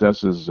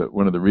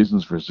the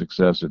reasons for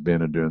success at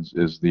Bandon Dunes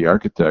is the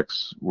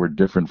architects were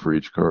different for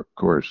each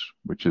course,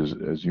 which is,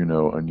 as you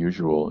know,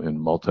 unusual in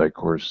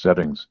multi-course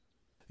settings.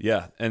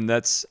 Yeah, and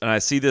I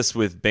see this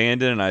with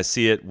Bandon, and I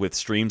see it with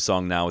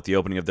Streamsong now with the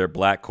opening of their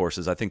black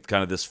courses. I think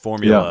kind of this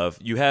formula of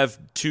you have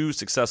two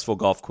successful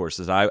golf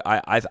courses.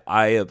 I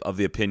am of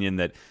the opinion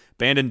that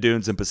Bandon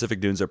Dunes and Pacific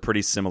Dunes are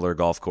pretty similar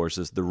golf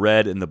courses. The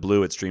red and the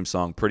blue at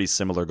Streamsong, pretty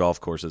similar golf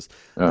courses.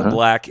 The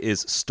black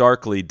is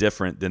starkly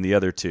different than the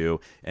other two,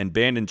 and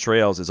Bandon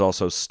Trails is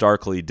also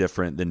starkly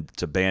different than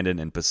to Bandon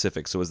and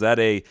Pacific. So was that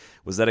a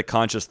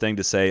conscious thing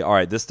to say, all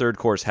right, this third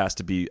course has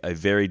to be a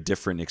very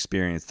different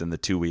experience than the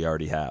two we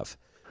already have?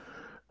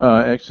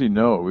 Actually,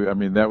 no. I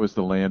mean, that was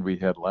the land we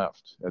had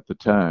left at the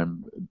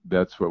time.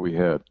 That's what we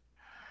had.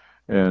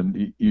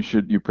 And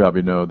you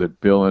probably know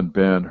that Bill and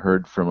Ben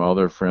heard from all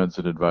their friends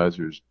and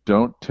advisors,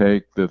 don't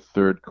take the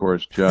third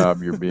course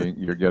job.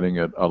 You're getting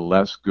a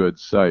less good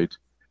site.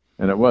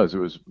 And it was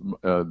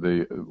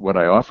what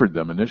I offered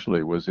them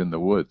initially was in the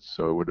woods.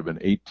 So it would have been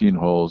 18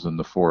 holes in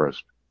the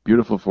forest,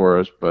 beautiful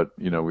forest, but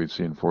we've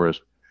seen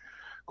forest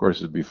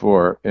courses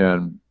before.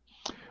 And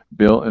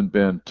Bill and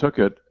Ben took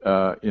it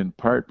in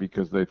part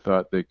because they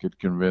thought they could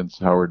convince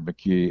Howard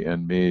McKee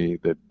and me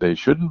that they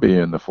shouldn't be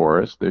in the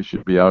forest. They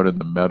should be out in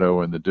the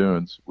meadow and the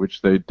dunes,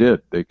 which they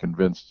did. They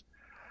convinced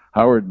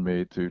Howard and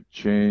me to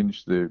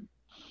change the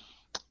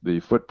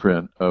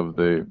footprint of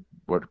the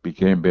what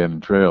became Bandon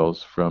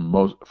Trails from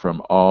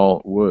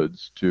all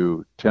woods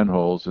to 10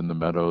 holes in the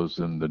meadows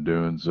and the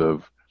dunes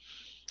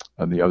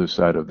on the other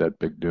side of that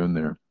big dune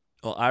there.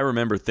 Well, I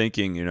remember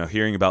thinking,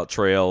 hearing about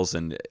trails,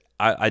 and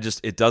I just,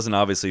 it doesn't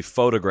obviously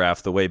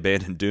photograph the way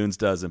Bandon Dunes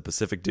does and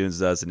Pacific Dunes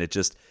does, and it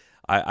just,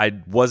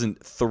 I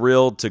wasn't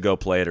thrilled to go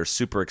play it or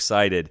super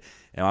excited.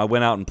 And I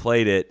went out and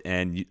played it,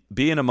 and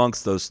being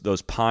amongst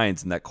those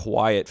pines and that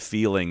quiet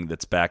feeling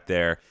that's back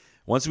there,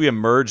 once we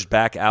emerged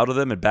back out of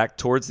them and back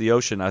towards the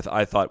ocean,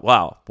 I thought,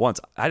 wow, once,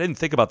 I didn't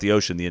think about the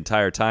ocean the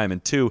entire time,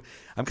 and two,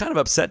 I'm kind of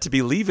upset to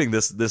be leaving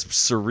this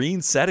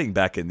serene setting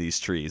back in these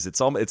trees. It's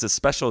a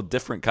special,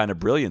 different kind of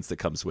brilliance that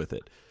comes with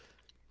it.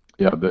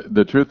 Yeah,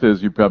 the truth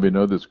is, you probably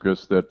know this,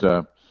 Chris,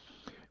 that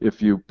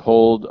if you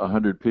polled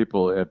 100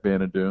 people at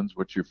Bandon Dunes,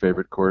 what's your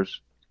favorite course?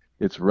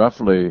 It's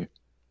roughly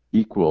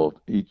equal.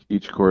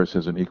 Each course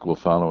has an equal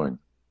following.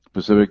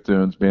 Pacific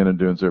Dunes, Bandon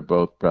Dunes are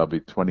both probably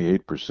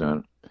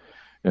 28%.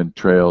 And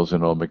Trails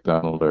and Old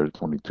McDonald are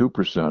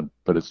 22%,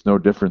 but it's no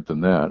different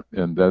than that.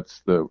 And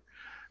that's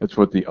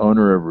what the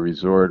owner of a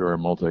resort or a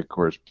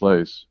multi-course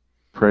place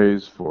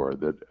prays for,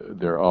 that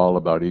they're all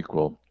about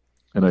equal.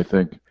 And I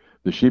think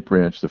the Sheep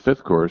Ranch, the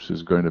fifth course,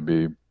 is going to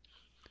be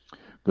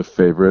the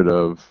favorite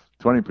of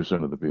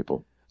 20% of the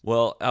people.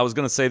 Well, I was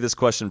going to save this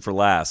question for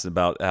last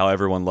about how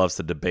everyone loves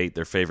to debate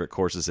their favorite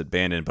courses at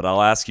Bandon, but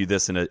I'll ask you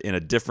this in a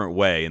different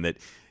way, in that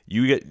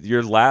you get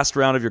your last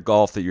round of your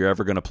golf that you're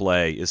ever going to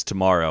play is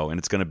tomorrow, and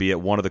it's going to be at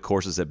one of the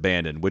courses at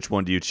Bandon. Which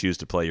one do you choose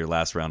to play your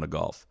last round of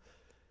golf?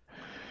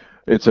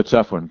 It's a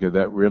tough one, because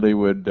that really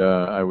would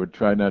I would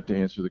try not to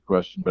answer the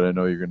question, but I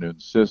know you're going to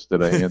insist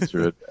that I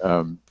answer it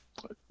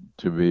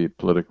to be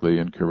politically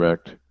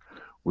incorrect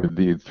with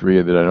the three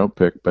that I don't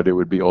pick, but it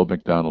would be Old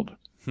McDonald.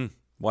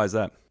 Why is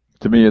that?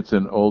 To me, it's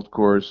an old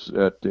course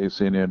at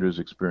St. Andrews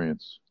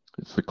Experience.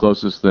 It's the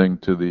closest thing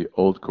to the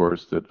old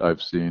course that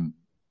I've seen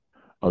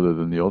other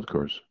than the old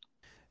course.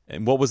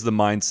 And what was the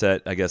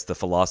mindset, I guess, the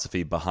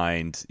philosophy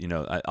behind,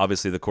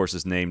 obviously the course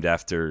is named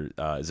after,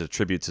 as a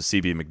tribute to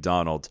C.B.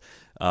 McDonald.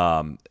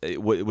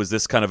 Was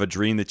this kind of a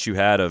dream that you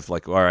had of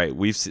like, all right,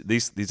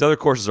 these other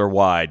courses are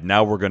wide,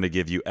 now we're going to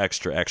give you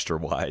extra, extra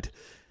wide?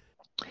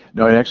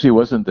 No, it actually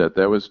wasn't that.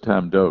 That was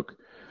Tom Doak.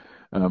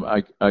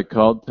 I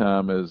called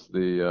Tom as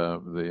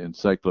the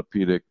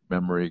encyclopedic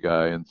memory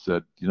guy and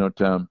said,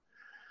 Tom,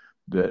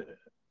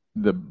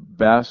 the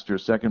best or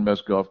second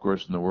best golf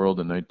course in the world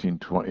in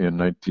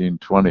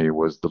 1920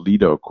 was the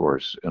Lido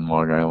course in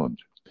Long Island,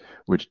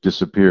 which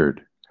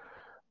disappeared.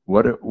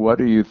 What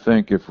do you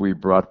think if we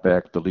brought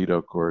back the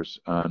Lido course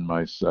on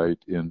my site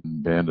in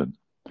Bandon?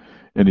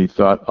 And he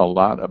thought a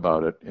lot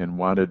about it and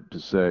wanted to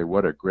say,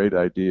 what a great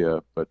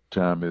idea, but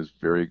Tom is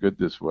very good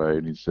this way.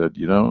 And he said,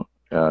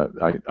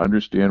 I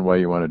understand why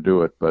you want to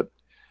do it, but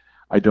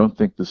I don't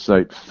think the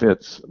site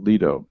fits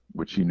Lido,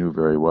 which he knew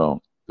very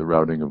well, the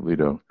routing of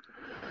Lido.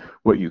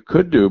 What you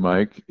could do,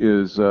 Mike,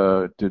 is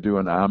to do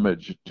an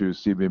homage to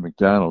C.B.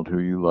 McDonald, who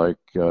you like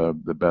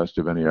the best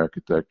of any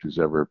architect who's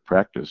ever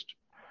practiced,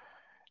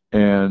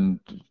 and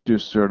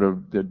just sort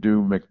of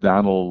do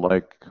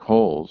McDonald-like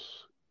holes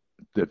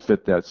that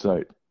fit that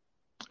site.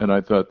 And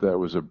I thought that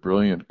was a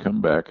brilliant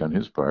comeback on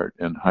his part,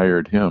 and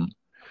hired him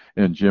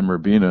and Jim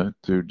Urbina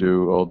to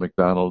do Old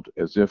McDonald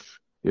as if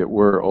it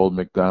were Old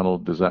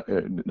McDonald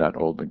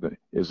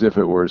as if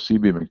it were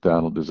C.B.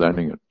 McDonald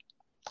designing it.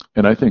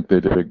 And I think they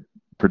did a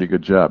pretty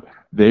good job.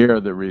 They are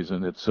the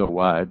reason it's so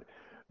wide.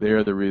 They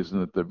are the reason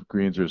that the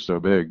greens are so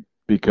big,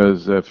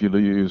 because if you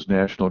use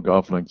National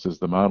Golf Links as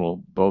the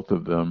model, both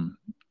of them,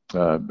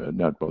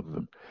 not both of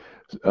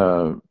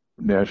them,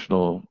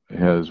 National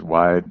has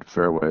wide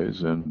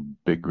fairways and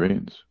big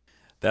greens.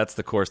 That's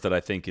the course that I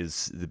think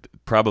is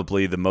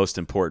probably the most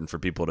important for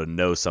people to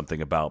know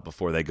something about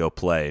before they go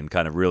play and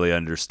kind of really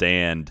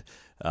understand.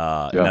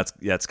 And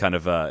that's kind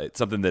of it's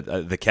something that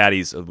the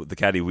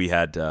caddy we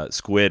had,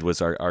 Squid,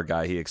 was our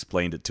guy. He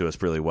explained it to us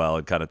really well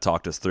and kind of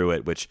talked us through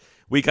it, which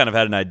we kind of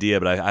had an idea,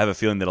 but I have a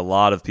feeling that a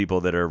lot of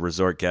people that are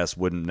resort guests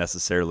wouldn't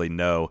necessarily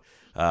know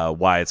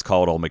why it's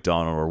called Old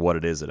McDonald or what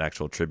it is an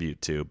actual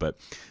tribute to. But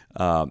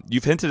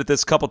you've hinted at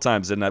this a couple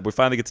times, and we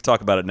finally get to talk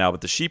about it now.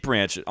 But the Sheep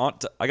Ranch, I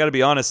got to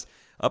be honest,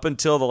 up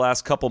until the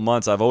last couple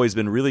months, I've always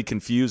been really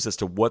confused as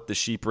to what the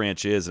Sheep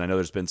Ranch is, and I know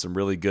there's been some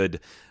really good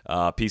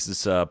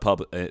pieces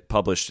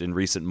published in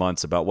recent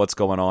months about what's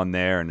going on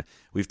there, and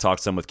we've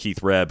talked some with Keith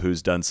Rebb,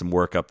 who's done some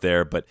work up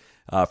there. But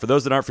for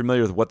those that aren't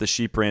familiar with what the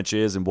Sheep Ranch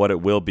is and what it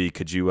will be,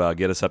 could you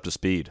get us up to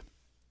speed?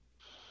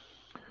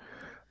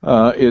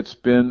 It's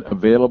been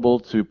available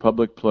to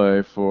public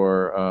play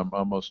for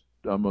almost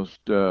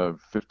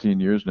 15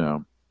 years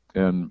now.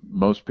 And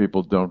most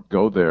people don't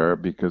go there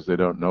because they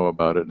don't know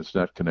about it, and it's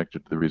not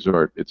connected to the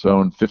resort. It's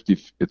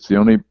the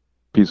only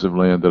piece of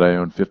land that I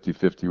own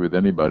 50-50 with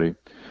anybody.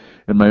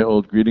 And my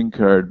old greeting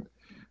card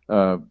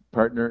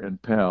partner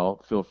and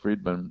pal, Phil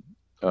Friedman,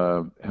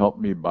 helped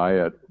me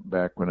buy it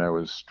back when I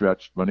was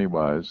stretched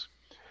money-wise.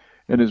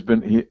 And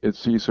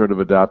he sort of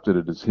adopted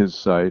it as his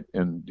site,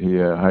 and he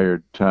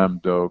hired Tom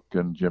Doak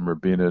and Jim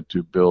Urbina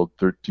to build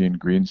 13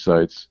 green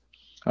sites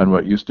on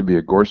what used to be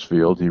a gorse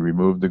field. He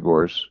removed the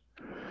gorse,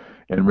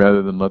 and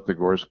rather than let the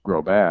gorse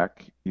grow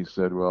back, he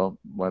said, well,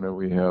 why don't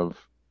we have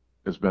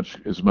as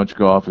much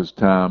golf as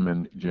Tom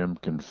and Jim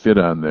can fit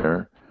on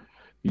there.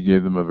 He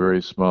gave them a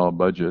very small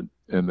budget,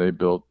 and they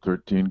built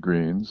 13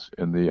 greens.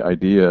 And the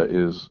idea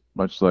is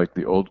much like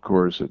the old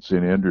course at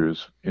St.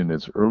 Andrews in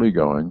its early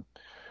going.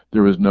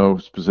 There was no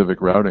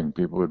specific routing.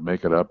 People would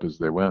make it up as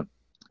they went,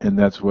 and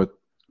that's what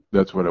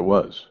it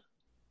was.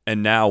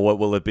 And now, what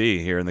will it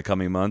be here in the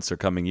coming months or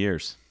coming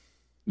years?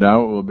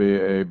 Now it will be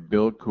a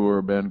Bill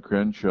Coore, Ben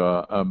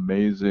Crenshaw,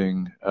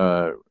 amazing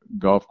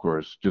golf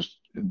course. Just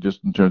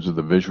in terms of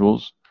the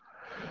visuals,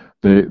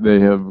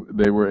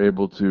 they were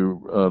able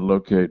to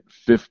locate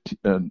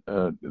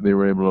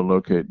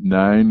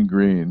 9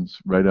 greens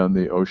right on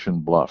the ocean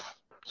bluff.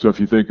 So if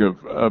you think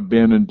of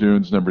Bandon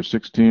Dunes number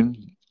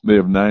 16. They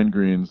have 9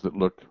 greens that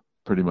look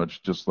pretty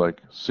much just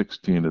like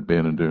 16 at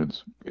Bandon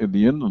Dunes.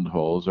 The inland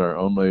holes are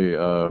only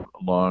a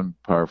long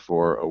par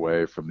 4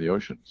 away from the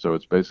ocean. So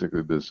it's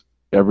basically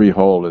every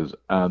hole is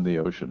on the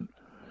ocean.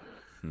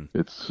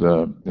 It's,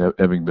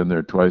 having been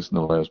there twice in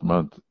the last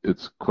month,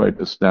 it's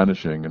quite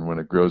astonishing. And when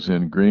it grows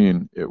in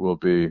green, it will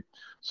be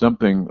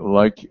something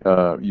like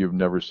you've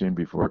never seen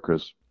before,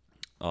 Chris.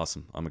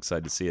 Awesome. I'm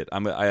excited to see it. I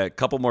have a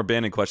couple more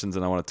Bandon questions,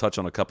 and I want to touch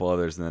on a couple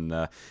others, and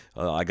then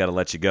I got to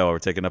let you go. We're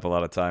taking up a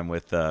lot of time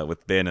with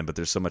Bandon, but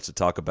there's so much to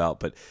talk about.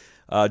 But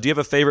do you have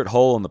a favorite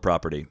hole on the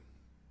property?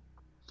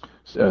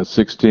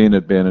 16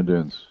 at Bandon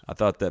Dunes. I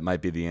thought that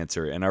might be the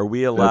answer. And are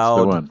we allowed?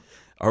 That's the one.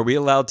 Are we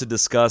allowed to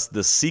discuss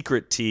the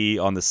secret tee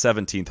on the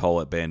 17th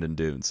hole at Bandon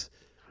Dunes?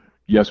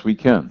 Yes, we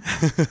can.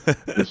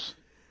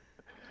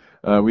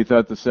 We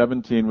thought the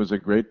 17 was a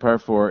great par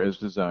 4 as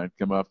designed.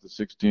 Come off the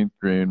 16th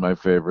green, my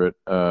favorite.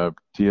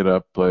 Tee it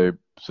up, play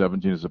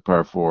 17 as a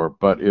par 4.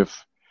 But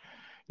if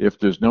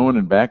there's no one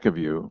in back of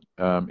you,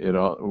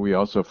 we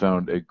also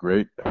found a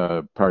great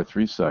par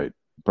 3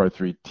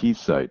 tee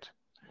site,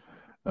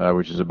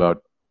 which is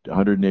about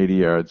 180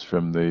 yards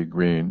from the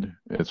green.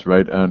 It's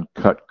right on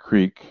Cut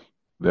Creek,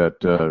 that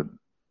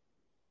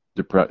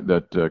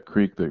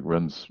creek that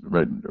runs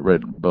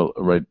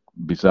right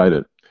beside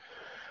it.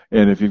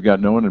 And if you've got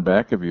no one in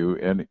back of you,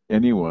 and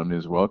anyone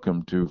is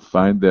welcome to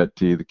find that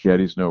tee, the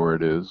caddies know where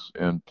it is,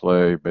 and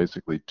play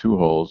basically 2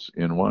 holes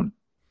in one.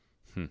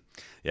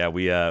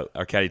 Yeah,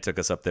 our caddy took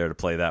us up there to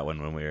play that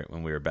one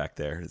when we were back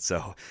there,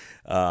 so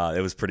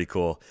it was pretty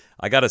cool.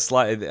 I'm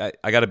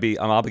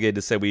obligated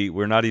to say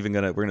we're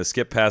gonna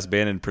skip past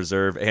Bandon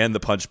Preserve and the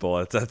Punch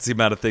Bowl. That's the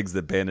amount of things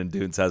that Bandon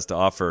Dunes has to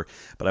offer.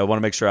 But I want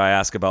to make sure I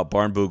ask about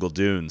Barnbougle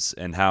Dunes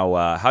and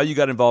how you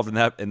got involved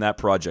in that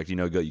project. You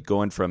know,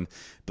 going from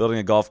building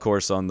a golf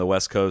course on the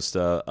west coast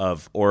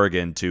of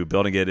Oregon to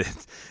building it in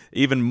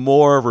even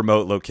more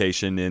remote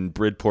location in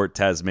Bridport,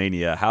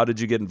 Tasmania. How did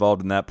you get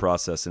involved in that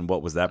process, and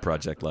what was that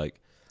project like?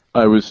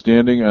 I was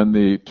standing on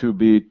the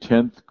 2B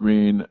 10th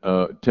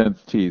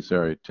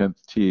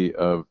tee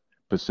of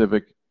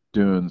Pacific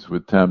Dunes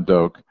with Tom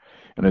Doak,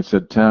 and I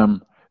said,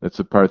 Tom, that's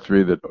a par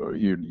 3 that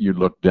you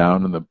look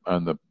down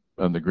on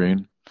the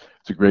green.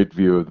 It's a great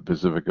view of the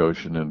Pacific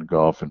Ocean and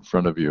golf in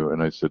front of you.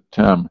 And I said,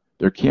 Tom,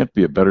 there can't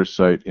be a better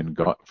site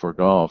for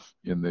golf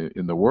in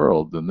the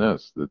world than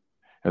this that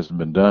hasn't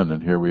been done,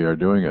 and here we are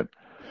doing it.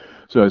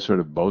 So I was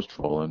sort of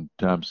boastful, and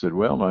Tom said,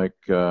 well, Mike,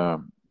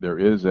 there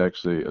is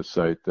actually a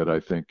site that I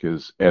think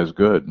is as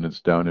good, and it's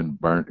down in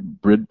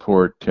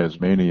Bridport,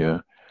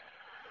 Tasmania,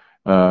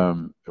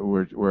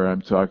 where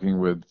I'm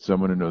talking with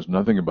someone who knows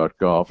nothing about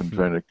golf and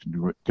trying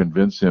to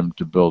convince him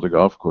to build a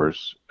golf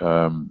course.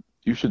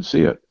 You should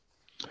see it.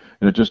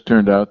 And it just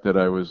turned out that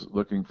I was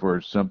looking for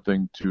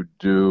something to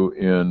do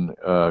in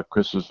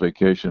Christmas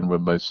vacation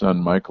when my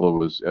son Michael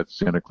was at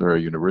Santa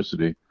Clara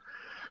University.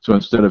 So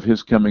instead of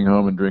his coming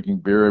home and drinking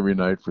beer every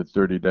night for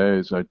 30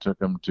 days, I took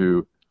him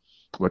to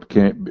what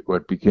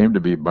became to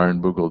be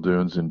Barnbougle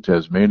Dunes in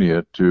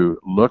Tasmania to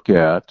look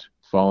at,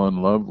 fall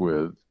in love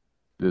with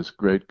this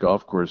great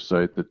golf course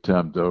site that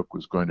Tom Doak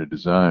was going to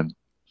design,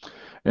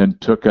 and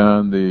took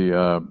on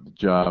the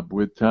job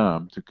with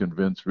Tom to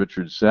convince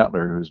Richard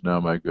Sattler, who's now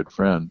my good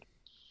friend,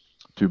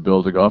 to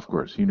build a golf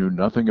course. He knew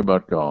nothing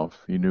about golf.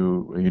 He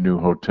knew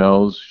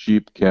hotels,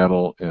 sheep,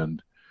 cattle,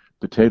 and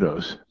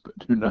potatoes,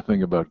 but knew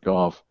nothing about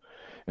golf.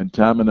 And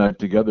Tom and I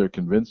together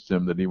convinced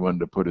him that he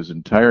wanted to put his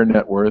entire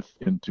net worth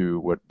into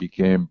what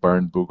became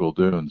Barnbougle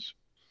Dunes.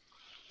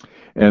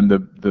 And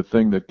the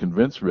thing that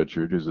convinced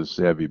Richard, who's a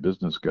savvy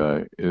business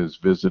guy, is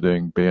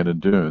visiting Bandon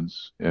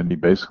Dunes, and he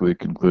basically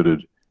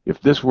concluded,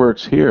 if this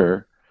works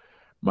here,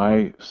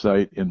 my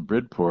site in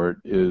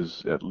Bridport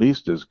is at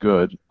least as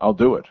good, I'll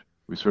do it.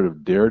 We sort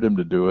of dared him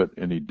to do it,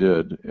 and he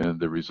did, and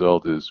the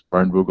result is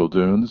Barnbougle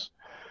Dunes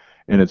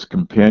and its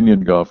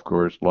companion golf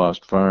course,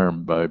 Lost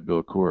Farm, by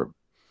Bill Coore.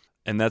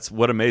 And that's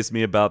what amazed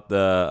me about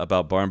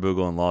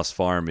Barnbougle and Lost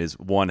Farm is,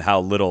 one,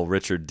 how little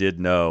Richard did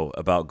know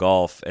about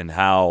golf, and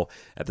how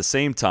at the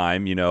same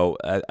time,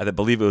 I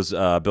believe it was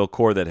Bill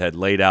Core that had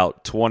laid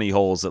out 20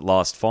 holes at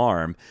Lost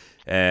Farm,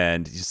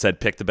 and he said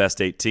pick the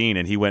best 18,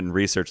 and he went and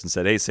researched and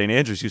said, hey, St.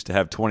 Andrews used to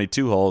have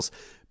 22 holes.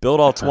 Build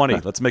all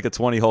 20. Let's make a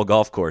 20-hole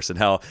golf course. And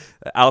how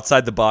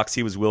outside the box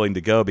he was willing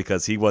to go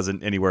because he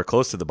wasn't anywhere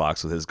close to the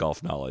box with his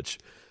golf knowledge.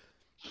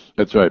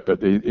 That's right, but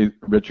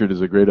Richard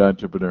is a great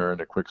entrepreneur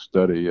and a quick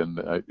study, and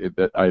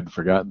I had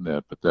forgotten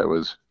that, but that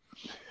was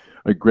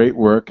a great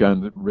work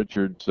on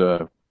Richard's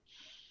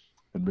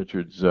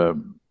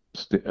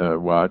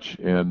watch,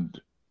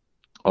 and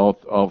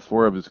all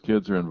four of his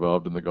kids are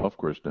involved in the golf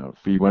course now.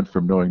 He went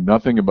from knowing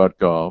nothing about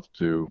golf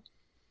to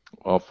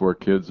all four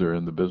kids are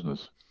in the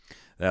business.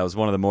 That was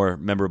one of the more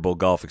memorable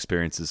golf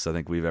experiences I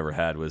think we've ever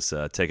had, was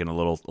taking a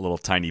little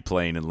tiny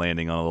plane and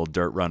landing on a little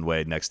dirt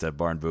runway next to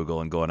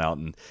Barnbougle and going out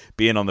and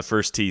being on the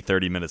first tee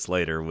 30 minutes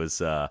later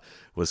was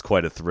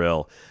quite a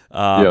thrill.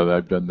 Yeah,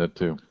 I've done that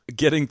too.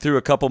 Getting through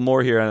a couple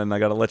more here, and I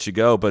got to let you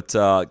go, but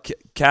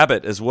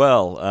Cabot as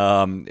well.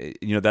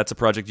 That's a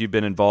project you've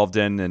been involved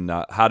in, and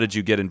how did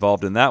you get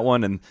involved in that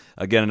one? And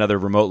again, another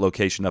remote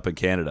location up in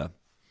Canada.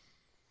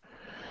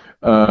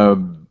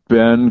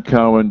 Ben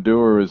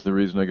Cowan-Dewar is the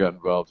reason I got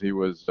involved. He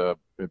was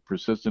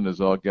persistent as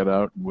all get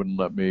out and wouldn't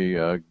let me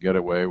get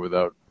away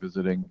without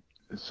visiting.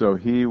 So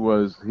he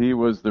was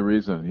the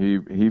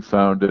reason. He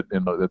found it,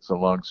 and it's a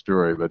long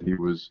story, but he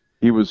was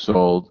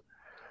sold.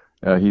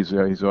 He's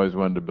always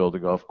wanted to build a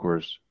golf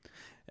course.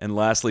 And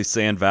lastly,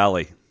 Sand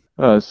Valley.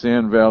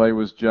 Sand Valley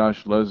was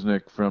Josh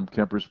Lesnick from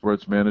Kemper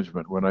Sports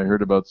Management. When I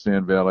heard about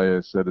Sand Valley,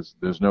 I said,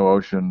 there's no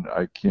ocean.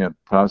 I can't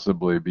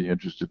possibly be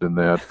interested in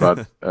that.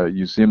 But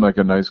you seem like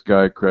a nice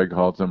guy, Craig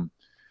Haltom.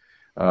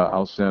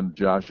 I'll send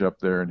Josh up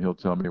there, and he'll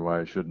tell me why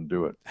I shouldn't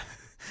do it.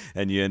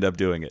 And you end up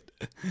doing it.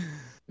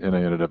 And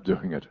I ended up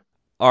doing it.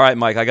 All right,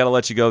 Mike, I got to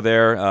let you go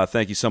there.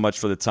 Thank you so much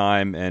for the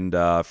time and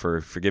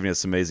for giving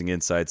us amazing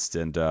insights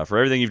and for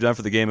everything you've done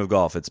for the game of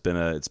golf. It's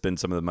been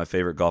some of my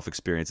favorite golf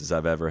experiences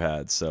I've ever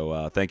had.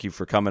 So thank you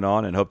for coming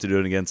on, and hope to do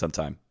it again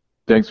sometime.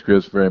 Thanks,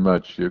 Chris, very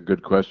much. You have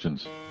good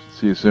questions.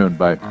 See you soon.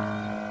 Bye.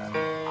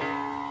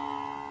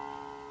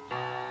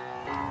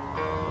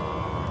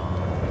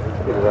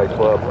 Be the right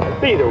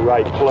club. Be the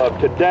right club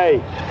today.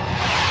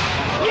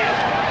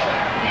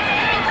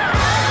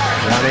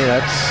 Johnny,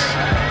 that's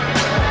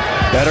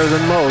better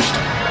than most.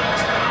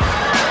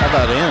 How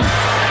about in?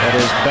 That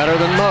is better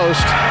than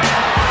most.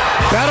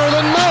 Better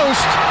than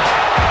most.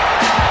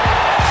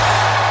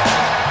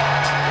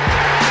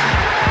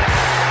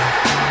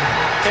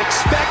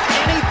 Expect